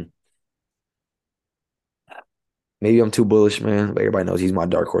 Maybe I'm too bullish, man, but everybody knows he's my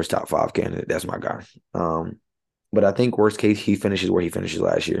dark horse top 5 candidate. That's my guy. But I think worst case, he finishes where he finishes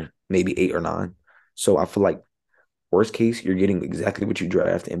last year, maybe 8 or 9. So I feel like Worst case, you're getting exactly what you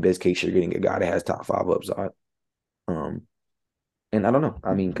draft, and best case, you're getting a guy that has top five upside. Um, and I don't know.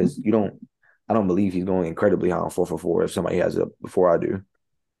 I mean, because I don't believe he's going incredibly high on 4 for 4 if somebody has it before I do.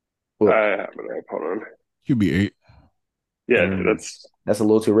 I But have it up. Hold on. QB8. Yeah, mm, that's a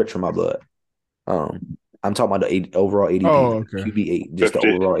little too rich for my blood. I'm talking about the overall ADP, Oh, okay. QB8, just the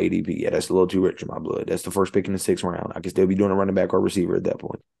 50. overall ADP. Yeah, that's a little too rich for my blood. That's the first pick in the 6th round. I could still be doing a running back or receiver at that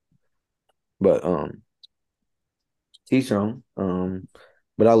point. But he's shown.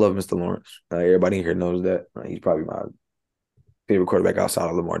 But I love Mr. Lawrence. Everybody here knows that. He's probably my favorite quarterback outside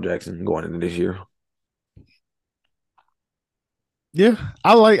of Lamar Jackson going into this year. Yeah,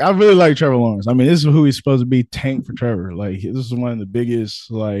 I really like Trevor Lawrence. I mean, this is who he's supposed to be, tank for Trevor. Like this is one of the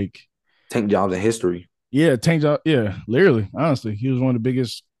biggest, like, Tank jobs in history. yeah, tank job. Yeah, literally, honestly, he was one of the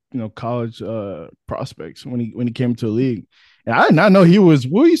biggest, college prospects when he came to the league. And I did not know he was.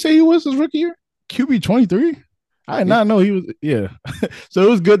 What did you say he was his rookie year? QB 23. I did Yeah. not know he was. Yeah, so it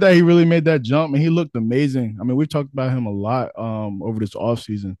was good that he really made that jump, and he looked amazing. I mean, we've talked about him a lot over this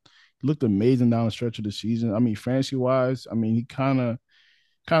offseason. He looked amazing down the stretch of the season. I mean, fantasy wise, I mean, he kind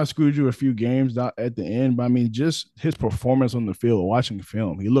of screwed you a few games at the end, but I mean, just his performance on the field, watching the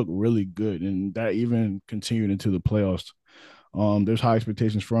film, he looked really good, and that even continued into the playoffs. There's high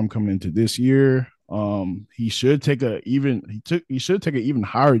expectations for him coming into this year. He should take he should take an even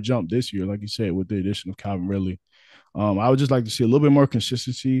higher jump this year, like you said, with the addition of Calvin Ridley. I would just like to see a little bit more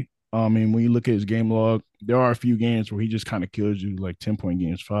consistency. I mean, when you look at his game log, there are a few games where he just kind of kills you, like 10-point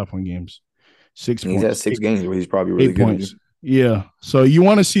games, 5-point games, six And he's had points, 6 games where he's probably really 8 points. good. Yeah. So you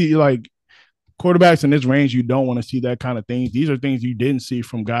want to see like quarterbacks in this range, you don't want to see that kind of things. These are things you didn't see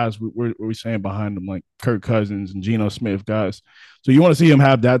from guys we're saying behind them, like Kirk Cousins and Geno Smith guys. So you want to see him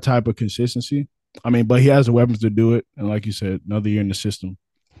have that type of consistency. I mean, but he has the weapons to do it. And like you said, another year in the system.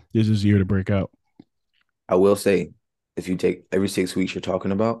 This is the year to break out. I will say, if you take every 6 weeks you're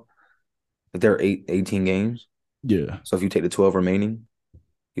talking about, if there are 18 games, Yeah. so if you take the 12 remaining,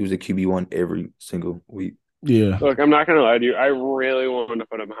 he was a QB1 every single week. Yeah. Look, I'm not gonna lie to you. I really wanted to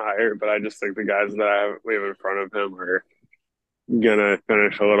put him higher, but I just think the guys that we have in front of him are gonna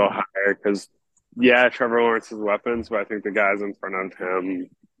finish a little higher because, yeah, Trevor Lawrence's weapons, but I think the guys in front of him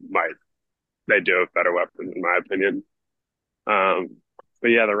might they do have better weapons in my opinion. Um, but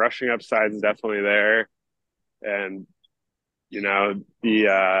yeah, the rushing upside is definitely there, and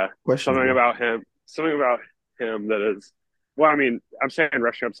the Questionable. something about him that is well, I mean, I'm saying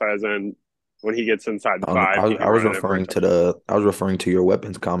rushing upside as in when he gets inside the I, don't, five, he I can was run it in for a referring to touchdown. your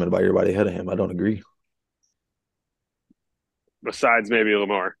weapons comment about everybody ahead of him. I don't agree. Besides maybe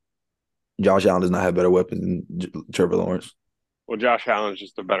Lamar. Josh Allen does not have better weapons than Trevor Lawrence Well, Josh Allen's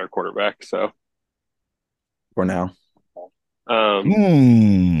just a better quarterback. So, for now. um,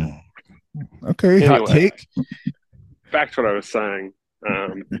 Hmm. Okay. Hot anyway, take. back to what I was saying.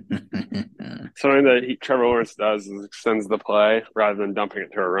 Um, Something that Trevor Lawrence does is extends the play rather than dumping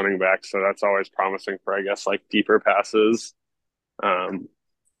it to a running back. So that's always promising for, I guess, like deeper passes. Um,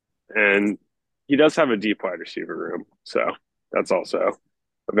 and he does have a deep wide receiver room. So that's also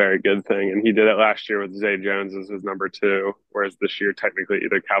a very good thing. And he did it last year with Zay Jones as his number two, whereas this year, technically,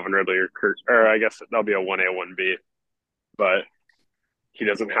 either Calvin Ridley or Kurt, or I guess that'll be a 1A, 1B. But he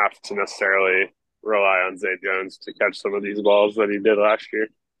doesn't have to necessarily rely on Zay Jones to catch some of these balls that he did last year.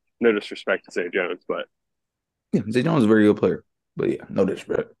 No disrespect to Zay Jones, but Yeah, Zay Jones is a very good player. But yeah, no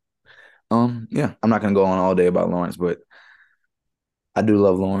disrespect. Yeah, I'm not gonna go on all day about Lawrence, but I do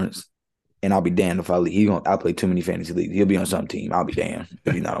love Lawrence. And I'll be damned if I play too many fantasy leagues. He'll be on some team. I'll be damned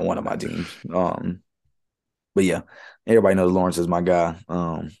if he's not on one of my teams. But yeah, everybody knows Lawrence is my guy.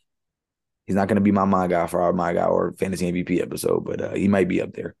 He's not gonna be my guy for our my guy or fantasy MVP episode, but he might be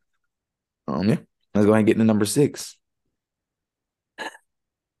up there. Yeah. Let's go ahead and get into number 6.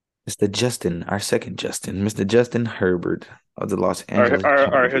 Mr. Justin, our second Justin, Mr. Justin Herbert of the Los are Angeles are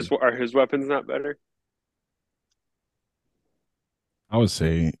are Chargers. his weapons not better? I would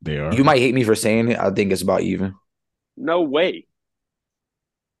say they You are. might hate me for saying it. I think it's about even. No way.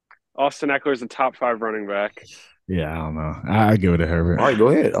 Austin Eckler is a top five running back. Yeah, I don't know. I give it to Herbert. All right, go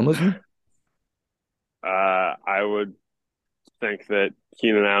ahead. I'm listening. I would think that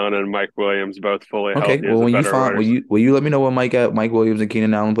Keenan Allen and Mike Williams, both fully Okay. healthy, Well, is a when you better find wide receiver. will you let me know when Mike Williams and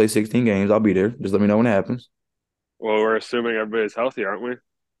Keenan Allen play 16 games? I'll be there. Just let me know when it happens. Well, we're assuming everybody's healthy, aren't we?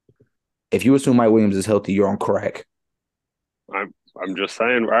 If you assume Mike Williams is healthy, you're on crack. I'm just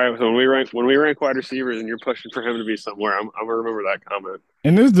saying. All right, so when we rank wide receivers, and you're pushing for him to be somewhere, I'm gonna remember that comment.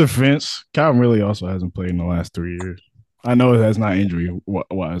 In his defense, Calvin really also hasn't played in the last 3 years. I know that's not injury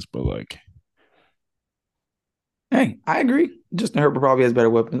wise, but like, Hey, I agree. Justin Herbert probably has better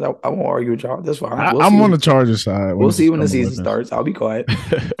weapons. I won't argue with y'all. That's fine. We'll I'm see. on the Chargers side when We'll it's see when the on the season weapons. starts. I'll be quiet.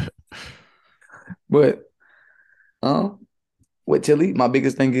 But with Tilley, my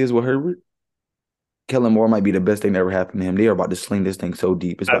biggest thing is with Herbert, Kellen Moore might be the best thing that ever happened to him. They are about to sling this thing so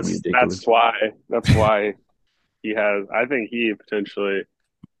deep. It's about to be That's ridiculous. that's why that's why he has. I think he potentially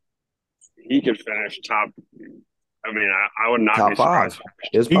he could finish top. I mean, I would not be Top surprised five.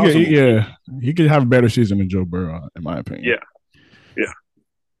 if he It's finished top possible. Yeah, he could have a better season than Joe Burrow, in my opinion. Yeah, yeah.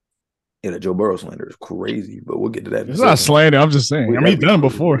 Yeah, the Joe Burrow slander is crazy, but we'll get to that in a It's not second. slander. I'm just saying. I mean, That'd he's be done it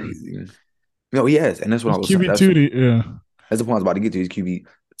before. crazy. No, he has, and that's what I He's was. QB two. Yeah, That's the point I was about to get to. His QB,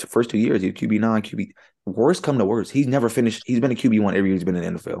 the first 2 years, he's QB nine, QB. Worst come to worst, he's never finished. He's been a QB1 every year he's been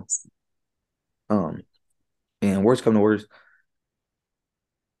in the NFL. Um, and worst come to worst,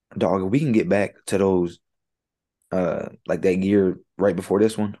 dog. If we can get back to those, like that year right before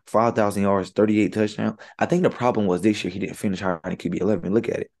this one, 5,000 yards, 38 touchdowns. I think the problem was this year he didn't finish higher than QB11. Look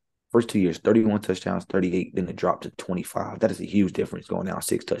at it. First 2 years, 31 touchdowns, 38, then it dropped to 25. That is a huge difference going down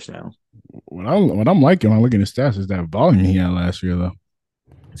 6 touchdowns. what I'm liking, I'm looking at stats is that volume he had last year though.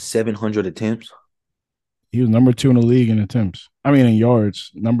 700 attempts. He was number 2 in the league in attempts. I mean, in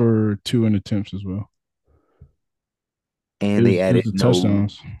yards, number 2 in attempts as well. And It was the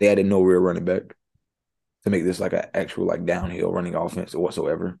touchdowns. they added no real running back to make this like an actual like downhill running offense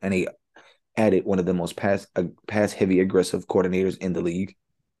whatsoever. And they added one of the most pass heavy aggressive coordinators in the league.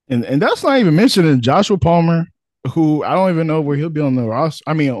 And that's not even mentioning Joshua Palmer, who I don't even know where he'll be on the roster.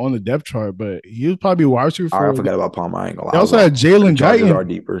 I mean, on the depth chart, but he'll probably be wide receiver I for. forgot about Palmer. I ain't gonna lie. They I was also had wrong. The Jalen Chargers are Guyton.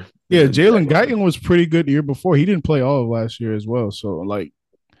 deeper Yeah, than Jalen Jacksonville. Guyton was pretty good the year before. He didn't play all of last year as well. So like,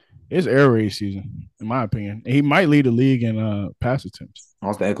 it's air raid season, in my opinion. And he might lead the league in pass attempts.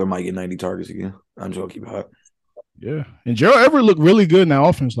 Austin Eckler might get 90 targets again. I'm just gonna keep it hot. Yeah, and Gerald Everett looked really good in that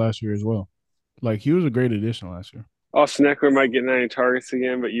offense last year as well. Like he was a great addition last year. Austin Eckler might get 90 targets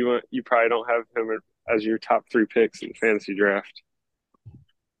again, but you probably don't have him as your top 3 picks in the fantasy draft.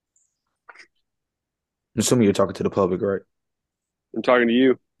 I'm assuming you're talking to the public, right? I'm talking to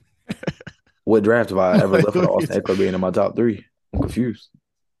you. What draft have I ever left with Look Austin Eckler being in my top three? I'm confused.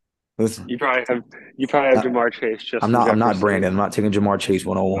 Listen, You probably have I, Jamar Chase, I'm Justin not Jefferson. Brandon. I'm not taking Jamar Chase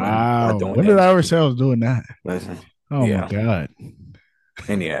 101. Not wow, doing when did that. I ever say I was doing that? Listen, Oh my yeah, god.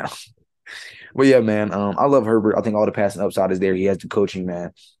 and yeah, but yeah, man. I love Herbert. I think all the passing upside is there. He has the coaching,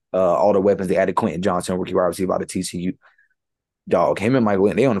 man. All the weapons they added. Quentin Johnson, rookie wide receiver out of TCU. Dog, him and Mike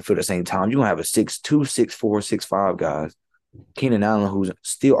Williams, they on the field at the same time. You're gonna have a 6'2", 6'4", 6'5" guys. Keenan Allen, who's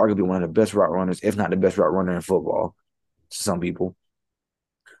still arguably one of the best route runners, if not the best route runner in football, to some people.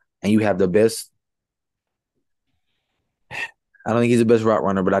 And you have the best. I don't think he's the best route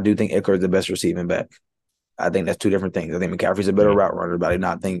runner, but I do think Eckler is the best receiving back. I think that's two different things. I think McCaffrey's a better Yeah. route runner, but I do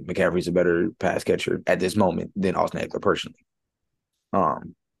not think McCaffrey's a better pass catcher at this moment than Austin Eckler personally.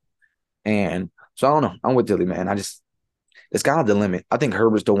 Um, and so I don't know. I'm with Tilley, man. The sky's the limit. I think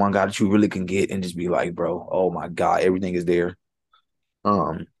Herbert's the one guy that you really can get and just be like, bro, oh my God, everything is there.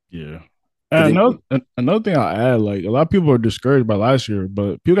 Yeah. Because And another thing I'll add, like a lot of people are discouraged by last year,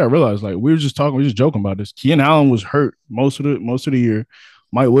 but people got to realize, like we were just joking about this. Keenan Allen was hurt most of the year.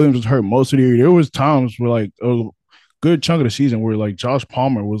 Mike Williams was hurt most of the year. There was times where like a good chunk of the season where like Josh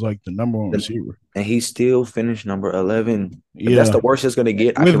Palmer was like the number one receiver. and he still finished number 11. If that's Yeah, the worst it's gonna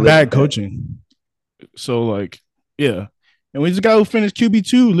get, I can with live with bad that. coaching. So like, yeah, and we just got who finished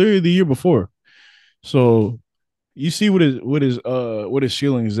QB2 literally the year before. So you see what his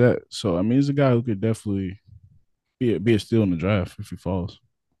ceiling is at. So I mean, he's a guy who could definitely be a steal in the draft if he falls.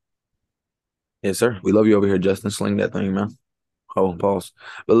 Yes, sir. We love you over here, Justin. Sling that thing, man. Oh, pause.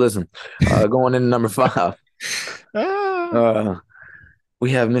 But listen, going into number 5, Ah, uh,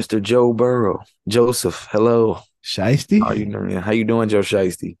 we have Mr. Joe Burrow. Joseph, hello. Shiesty. How you doing? How you doing, Joe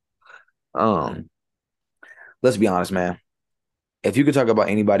Shiesty? Um, let's be honest, man. If you could talk about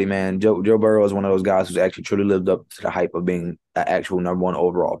anybody, man, Joe Burrow is one of those guys who's actually truly lived up to the hype of being an actual number one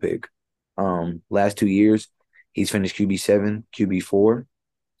overall pick. Last 2 years, he's finished QB7, QB4,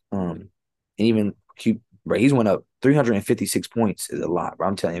 and even bro, he's went up 356 points is a lot, bro.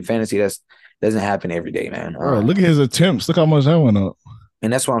 I'm telling you, fantasy that's doesn't happen every day, man. Bro, look at his attempts. Look how much that went up.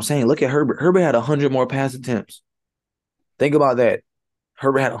 And that's what I'm saying. Look at Herbert. Herbert had 100 more pass attempts. Think about that.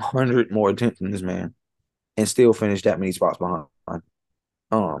 Herbert had 100 more attempts than this man, and still finished that many spots behind.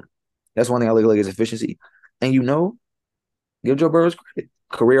 Um, that's one thing I look at his efficiency. And give Joe Burrow's credit.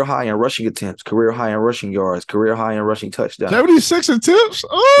 Career high in rushing attempts, career high in rushing yards, career high in rushing touchdowns. 76 attempts.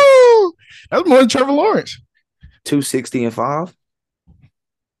 Oh, that's more than Trevor Lawrence. 260 and 5.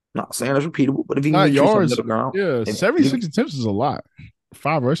 Not saying that's repeatable, but if he can Not meet you some yards. middle ground, Yeah, 76 attempts is a lot.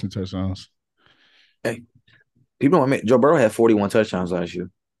 5 rushing touchdowns. hey, People don't admit Joe Burrow had 41 touchdowns last year.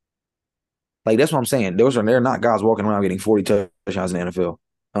 Like that's what I'm saying. They're not guys walking around getting 40 touchdowns in the NFL.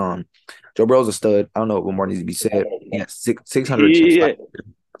 Um, Joe Burrow's a stud. I don't know what more needs to be said. Yeah, 600 attempts.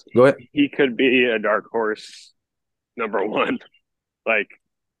 He Go ahead. he could be a dark horse number one, like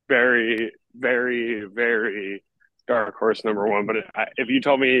very, very, very dark horse number one. But if you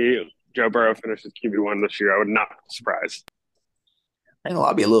told me Joe Burrow finishes QB1 this year, I would not be surprised. I ain't gonna lie,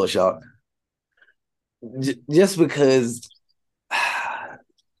 I'll be a little shocked. Just because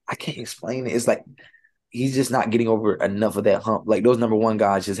I can't explain it. It's like he's just not getting over enough of that hump. Like those number one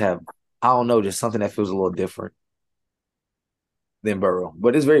guys just have, I don't know, just something that feels a little different than Burrow.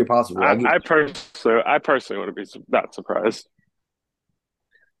 But it's very possible. I get I personally wouldn't be that surprised.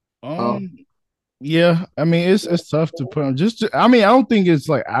 um Um, yeah, I mean it's tough to put on. I mean, I don't think it's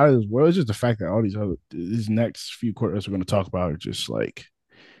like out of this world. It's just the fact that all these next few quarters we're going to talk about are just like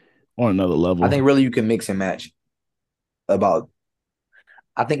on another I level. think really you can mix and match about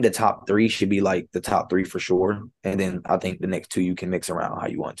I think the top three should be like the top three for sure. And then I think the next two you can mix around how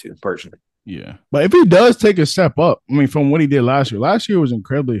you want to, personally. Yeah, but if he does take a step up, I mean, from what he did last year was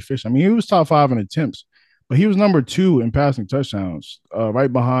incredibly efficient. I mean, he was top five in attempts, but he was number two in passing touchdowns,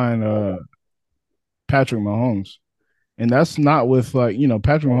 right behind Patrick Mahomes. And that's not with like,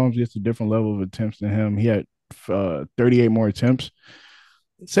 Patrick Mahomes gets a different level of attempts than him. He had 38 more attempps.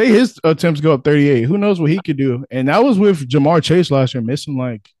 Say his attempts go up 38. Who knows what he could do? And that was with Jamar Chase last year, missing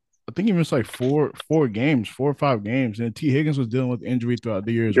like, I think he missed like four games, 4 or 5 games. And T. Higgins was dealing with injury throughout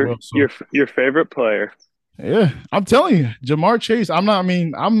the year as Your well. So your favorite player. yeah, I'm telling you, Jamar Chase. I'm not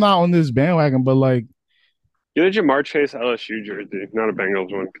on this bandwagon, but like, Get a Jamar Chase LSU jersey, not a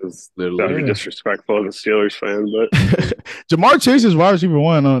Bengals one, because that would be yeah, disrespectful as a Steelers fan. But Jamar Chase is wide receiver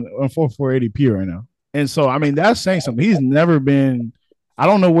one on 4.4 ADP right now. And so, I mean, that's saying something. He's never been, I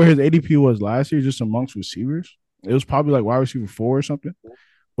don't know where his ADP was last year, just amongst receivers. It was probably like wide receiver four or something.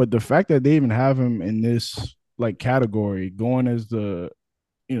 But the fact that they even have him in this like category going as the,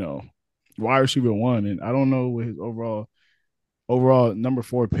 you know, wide receiver one, and I don't know what his overall number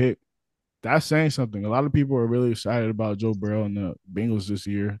four pick, that's saying something. A lot of people are really excited about Joe Burrow and the Bengals this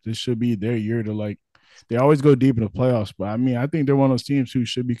year. This should be their year to like. They always go deep in the playoffs, but I mean, I think they're one of those teams who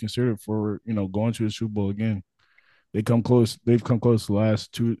should be considered for going to the Super Bowl again. They come close. They've come close the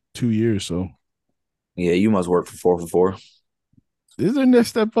last two years. So Yeah, you must work for 4 for 4. this is their next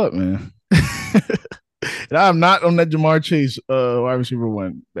step up, man. And I'm not on that Jamar Chase wide receiver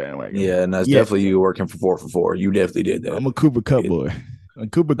one bandwagon. Yeah, and that's Yeah, definitely you working for 4 for 4. You definitely did that. I'm a Cooper Cup boy.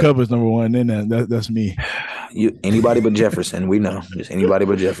 Cooper Cup is number one. Then that's me. You anybody but Jefferson, we know. Just anybody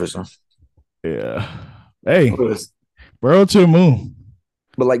but Jefferson. Yeah. Hey, Burrow to the moon.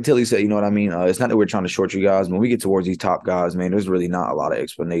 But like Tilley said, you know what I mean? It's not that we're trying to short you guys. When we get towards these top guys, man, there's really not a lot of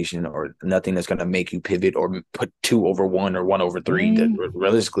explanation or nothing that's going to make you pivot or put 2 over 1 or 1 over 3. That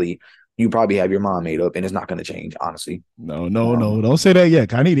realistically, you probably have your mind made up, and it's not going to change, honestly. No. Don't say that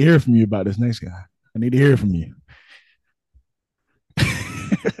yet. I need to hear from you about this next guy. I need to hear from you.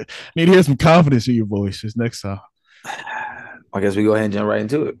 I need to hear some confidence in your voice this next time. I guess we go ahead and jump right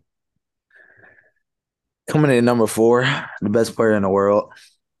into it. Coming in at number 4, the best player in the world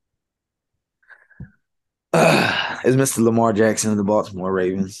is Mr. Lamar Jackson of the Baltimore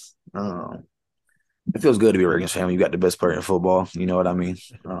Ravens. It feels good to be a Ravens fan when you got the best player in football. You know what I mean?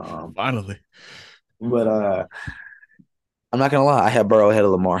 Finally. But I'm not gonna lie, I have Burrow ahead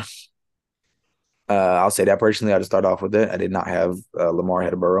of Lamar. I'll say that personally. I'll just start off with it. I did not have Lamar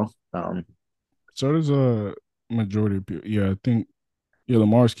ahead of Burrow. So there's a majority of people. Yeah, I think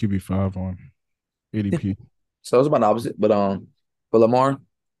Lamar's QB5 on ADP. So it's about the opposite. But Lamar,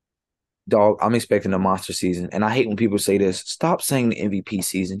 dog, I'm expecting a monster season. And I hate when people say this. Stop saying the MVP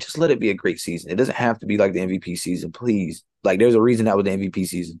season. Just let it be a great season. It doesn't have to be like the MVP season, please. Like there's a reason that was the MVP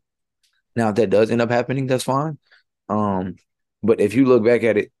season. Now, if that does end up happening, that's fine. But if you look back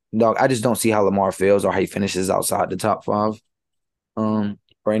at it, dog, I just don't see how Lamar fails or how he finishes outside the top 5, or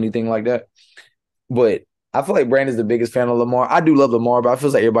anything like that. But I feel like Brandon's the biggest fan of Lamar. I do love Lamar, but I feel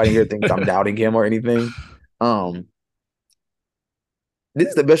like everybody here thinks I'm doubting him or anything. This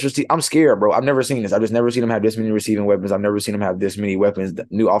is the best receiver. I'm scared, bro. I've never seen this. I've just never seen him have this many receiving weapons. I've never seen him have this many weapons. The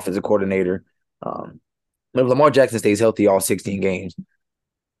new offensive coordinator. If Lamar Jackson stays healthy all 16 games,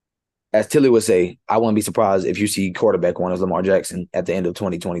 as Tilley would say, I wouldn't be surprised if you see quarterback one as Lamar Jackson at the end of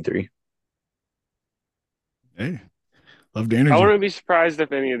 2023. Hey, love the energy. I wouldn't be surprised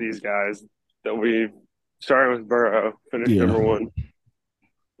if any of these guys that we starting with Burrow finish number one.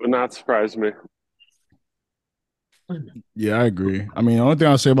 Would not surprise me. Yeah, I agree. I mean, the only thing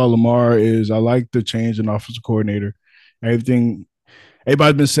I'll say about Lamar is I like the change in offensive coordinator. Everything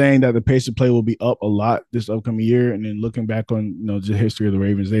everybody's been saying that the pace of play will be up a lot this upcoming year. And then looking back on the history of the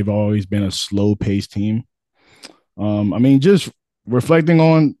Ravens, they've always been a slow paced team. I mean, just reflecting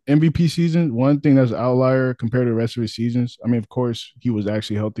on MVP season, one thing that's an outlier compared to the rest of his seasons. I mean, of course, he was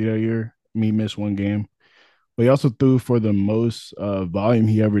actually healthy that year. He missed one game, but he also threw for the most volume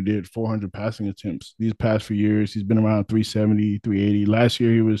he ever did, 400 passing attempts. These past few years, he's been around 370, 380. Last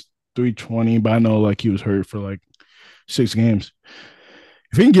year, he was 320, but I know like he was hurt for like 6 games.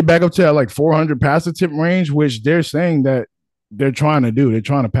 If he can get back up to that like 400 pass attempt range, which they're saying that they're trying to do, they're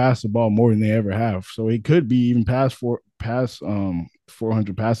trying to pass the ball more than they ever have. So he could be even past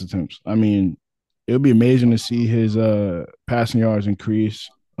 400 pass attempts. I mean, it would be amazing to see his passing yards increase,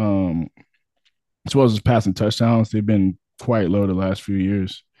 as well as his passing touchdowns. They've been quite low the last few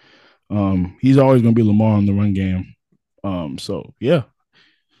years. He's always going to be Lamar in the run game. So yeah,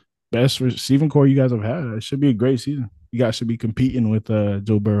 best receiving core you guys have had. It should be a great season. You guys should be competing with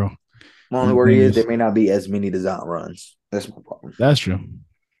Joe Burrow. My only And the worry thing is there is, may not be as many design runs. That's my problem. that's true.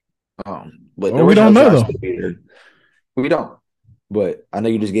 But the Or we rushing don't know upside though. still be there. We don't. But I know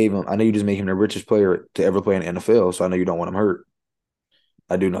you just gave him. I know you just made him the richest player to ever play in the NFL. So I know you don't want him hurt.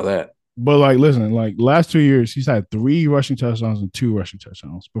 I do know that. But like, listen, like last 2 years, he's had 3 rushing touchdowns and 2 rushing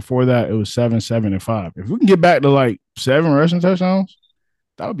touchdowns. Before that, it was 7, 7, and 5. If we can get back to like 7 rushing touchdowns,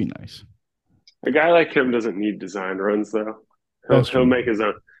 that would be nice. A guy like him doesn't need design runs though. He'll That's he'll true. make his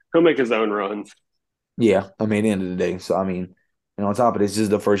own. He'll make his own runs. Yeah, I mean, at the end of the day. So I mean, and on top of this is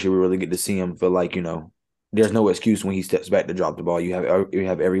the first year we really get to see him feel like there's no excuse when he steps back to drop the ball. You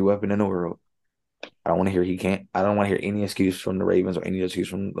have every weapon in the world. I don't want to hear he can't. I don't want to hear any excuse from the Ravens or any excuse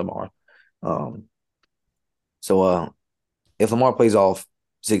from Lamar. Um, so if Lamar plays off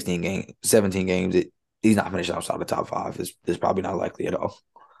 17 games, he's not finishing outside the top 5. It's probably not likely at all.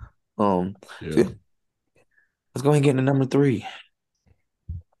 So Yeah. yeah, let's go ahead and get into number 3.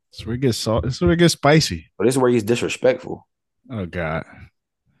 So we get salt. This is where it gets spicy. But this is where he's disrespectful. Oh God.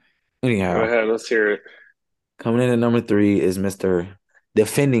 Go Anyhow, ahead, let's hear it. coming in at number 3 is Mr.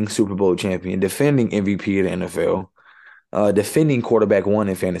 defending Super Bowl champion, defending MVP of the NFL, defending quarterback 1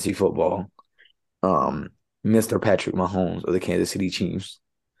 in fantasy football, um, Mr. Patrick Mahomes of the Kansas City Chiefs.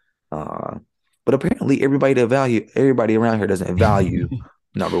 But apparently everybody around here doesn't value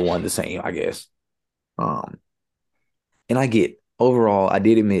number 1 the same, I guess. And I get overall, I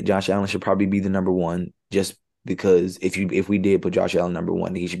did admit Josh Allen should probably be the number 1 just because if we did put Josh Allen number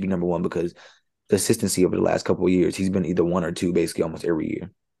 1, he should be number 1 because consistency over the last couple of years, he's been either 1 or 2 basically almost every year.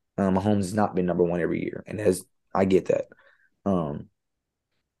 Mahomes has not been number 1 every year, and I get that.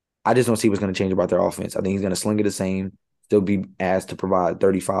 I just don't see what's going to change about their offense. I think he's going to sling it the same, still be asked to provide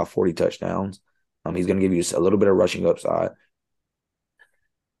 35, 40 touchdowns. He's going to give you just a little bit of rushing upside.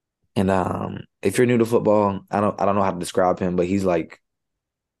 And if you're new to football, I don't know how to describe him, but he's like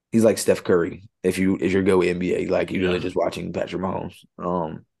Steph Curry. If you're go NBA, like you're really just watching Patrick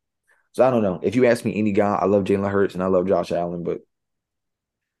Mahomes. So I don't know. If you ask me any guy, I love Jalen Hurts and I love Josh Allen, but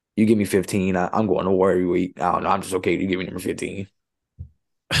you give me 15, I'm going to war every week. I don't know. I'm just okay. You give me number 15.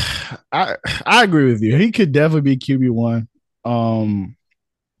 I agree with you. He could definitely be QB1.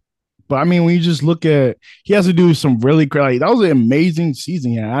 But I mean, when you just look at, he has to do some really crazy. That was an amazing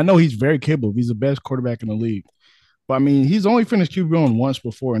season. Yeah, I know he's very capable. He's the best quarterback in the league. But I mean, he's only finished QB1 once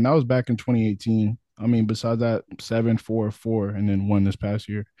before, and that was back in 2018. I mean, besides that, 7-4-4, and then 1 this past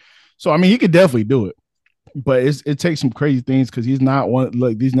year. So I mean, he could definitely do it. But it takes some crazy things because he's not one.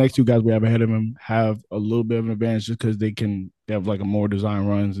 Like these next 2 guys we have ahead of him have a little bit of an advantage just because they have like a more design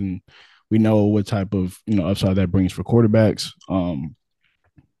runs, and we know what type of upside that brings for quarterbacks.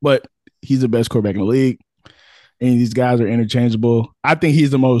 But he's the best quarterback in the league, and these guys are interchangeable. I think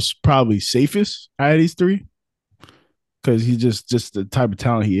he's the most probably safest out of these 3 because he's just the type of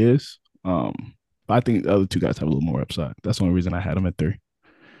talent he is. I think the other 2 guys have a little more upside. That's the only reason I had him at 3.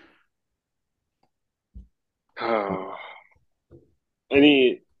 Oh,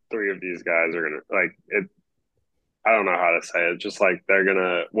 any 3 of these guys are gonna like it. I don't know how to say it. Just like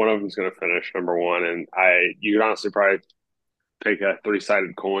one of them's gonna finish number 1, and you could honestly probably take a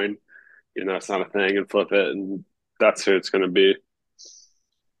 3-sided coin. It's not a thing, and flip it, and that's who it's gonna be.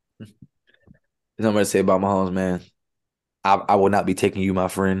 There's nothing to say about Mahomes, man. I will not be taking you, my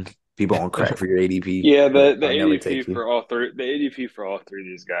friend. People on crack for your ADP, Yeah, but the I'll never ADP take you. for all 3, the ADP for all 3 of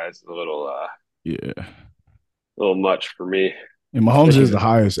these guys is Yeah, a little much for me. and Mahomes is Especially the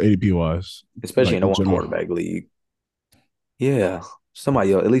highest ADP wise, especially like in a in one general. quarterback league. Yeah.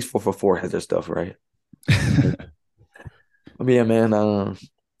 Somebody else, at least 4 for 4 has their stuff right. I mean, yeah, man.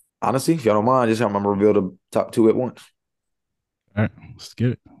 Honestly, if y'all don't mind, just I'm gonna reveal the top 2 at once. All right, let's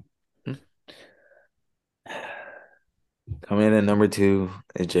get it. Coming in at number two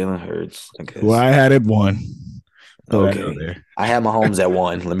is Jalen Hurts, I Who guess. I had it one. Throw that out Okay. there. I had Mahomes at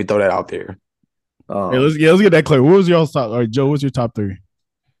one. Let me throw that out there. Hey, Um, let's get that clear. What was your top? All right, Joe, what's your top three?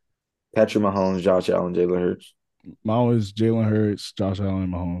 Patrick Mahomes, Josh Allen, Jalen Hurts. Mine was Jalen Hurts, Josh Allen,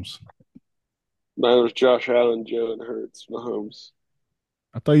 and Mahomes. Mine was Josh Allen, Jalen Hurts, Mahomes.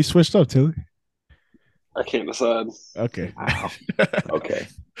 I thought you switched up, Tilly. I can't decide. Okay. Wow. Okay.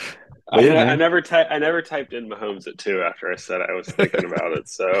 But yeah, I man. never I never typed in Mahomes at two after I said I was thinking about it.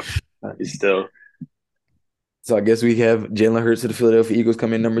 So he's still So I guess we have Jalen Hurts of the Philadelphia Eagles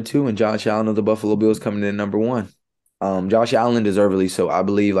coming in number two, and Josh Allen of the Buffalo Bills coming in number one. Josh Allen deservedly so. I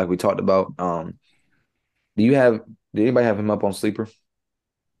believe, like we talked about. Do you have? Did anybody have him up on sleeper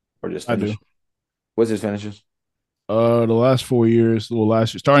or just I do. finish? What's his finishes? The last 4 years, well,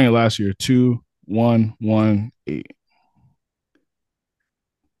 last year, starting at last year, 2-1-1-8.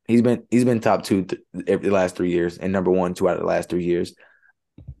 He's been top two every the last 3 years, and number one 2 out of the last 3 years.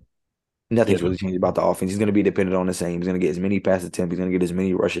 Yeah, Nothing's really changed about the offense. He's going to be dependent on the same. He's going to get as many pass attempts. He's going to get as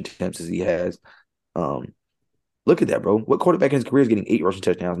many rush attempts as he has. Um, Look at that, bro. What quarterback in his career is getting 8 rushing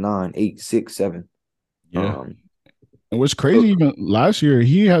touchdowns? 9, 8, 6, 7. yeah. Um, And what's crazy, so, even last year,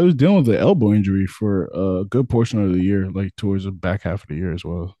 he was dealing with the elbow injury for a good portion of the year, like towards the back half of the year as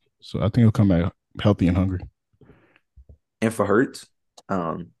well. So I think he'll come back healthy and hungry. and for Hurts,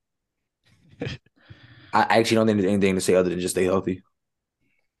 um, I actually don't think there's anything to say other than just stay healthy.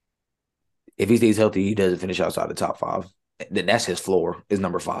 If he stays healthy, he doesn't finish outside the top five. Then that's his floor, is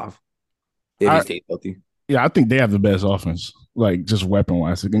number five. If he I stays healthy. Yeah, I think they have the best offense, like just weapon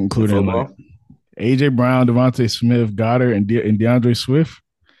wise, In including like football, AJ Brown, Devontae Smith, Goddard, and DeAndre Swift.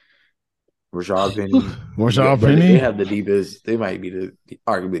 Rashad Penny, Rashad bro, they Penny, have the deepest. They might be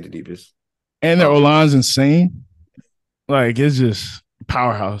arguably the deepest. and their O Um, line's insane. Like it's just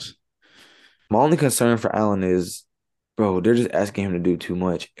powerhouse. my only concern for Allen is, bro, they're just asking him to do too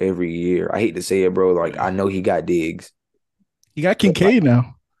much every year. I hate to say it, bro. Like Yeah. I know he got Diggs, You got but like Kincaid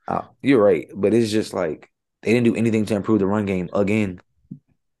now. you're right. But it's just like they didn't do anything to improve the run game again.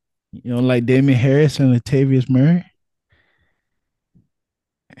 You know, like Damian Harris and Latavius Murray.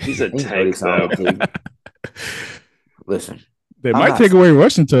 he's a And you know they tank sound though. like Tate. Listen, They I'm might not. take away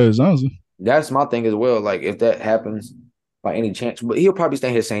rushing touchdowns, honestly. That's my thing as well. Like if that happens by any chance, but he'll probably stay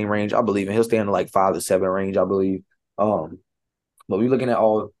in his same range. I believe, and he'll stay in the like 5 to 7 range. I believe. But we're looking at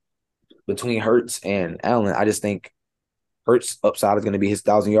all between Hurts and Allen. I just think Hurts' upside is going to be his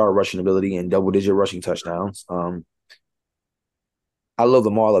 1,000 yard rushing ability and double-digit rushing touchdowns. I love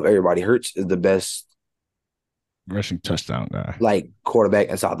Lamar. I love everybody. Hurts is the best Rushing touchdown guy. like quarterback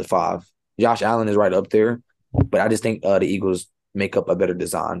inside the five. Josh Allen is right up there, but I just think the Eagles make up a better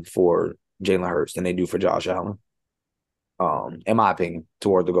design for Jalen Hurts than they do for Josh Allen. In my opinion,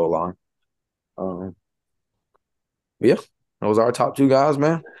 toward the goal line. Um, yeah, those are our top two guys,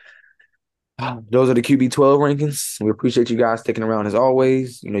 man. Those are the QB 12 rankings. We appreciate you guys sticking around as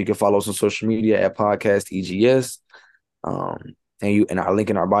always. You can follow us on social media at Podcast EGS. And you in our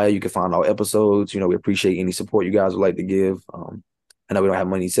link in our bio, you can find all episodes. We appreciate any support you guys would like to give. I know we don't have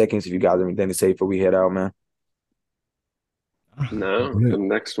many seconds. If you guys have anything to say before we head out, man. No, the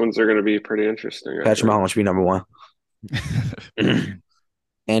next ones are going to be pretty interesting, I Patrick think. Mahomes should be number one.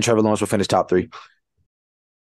 And Trevor Lawrence will finish top three.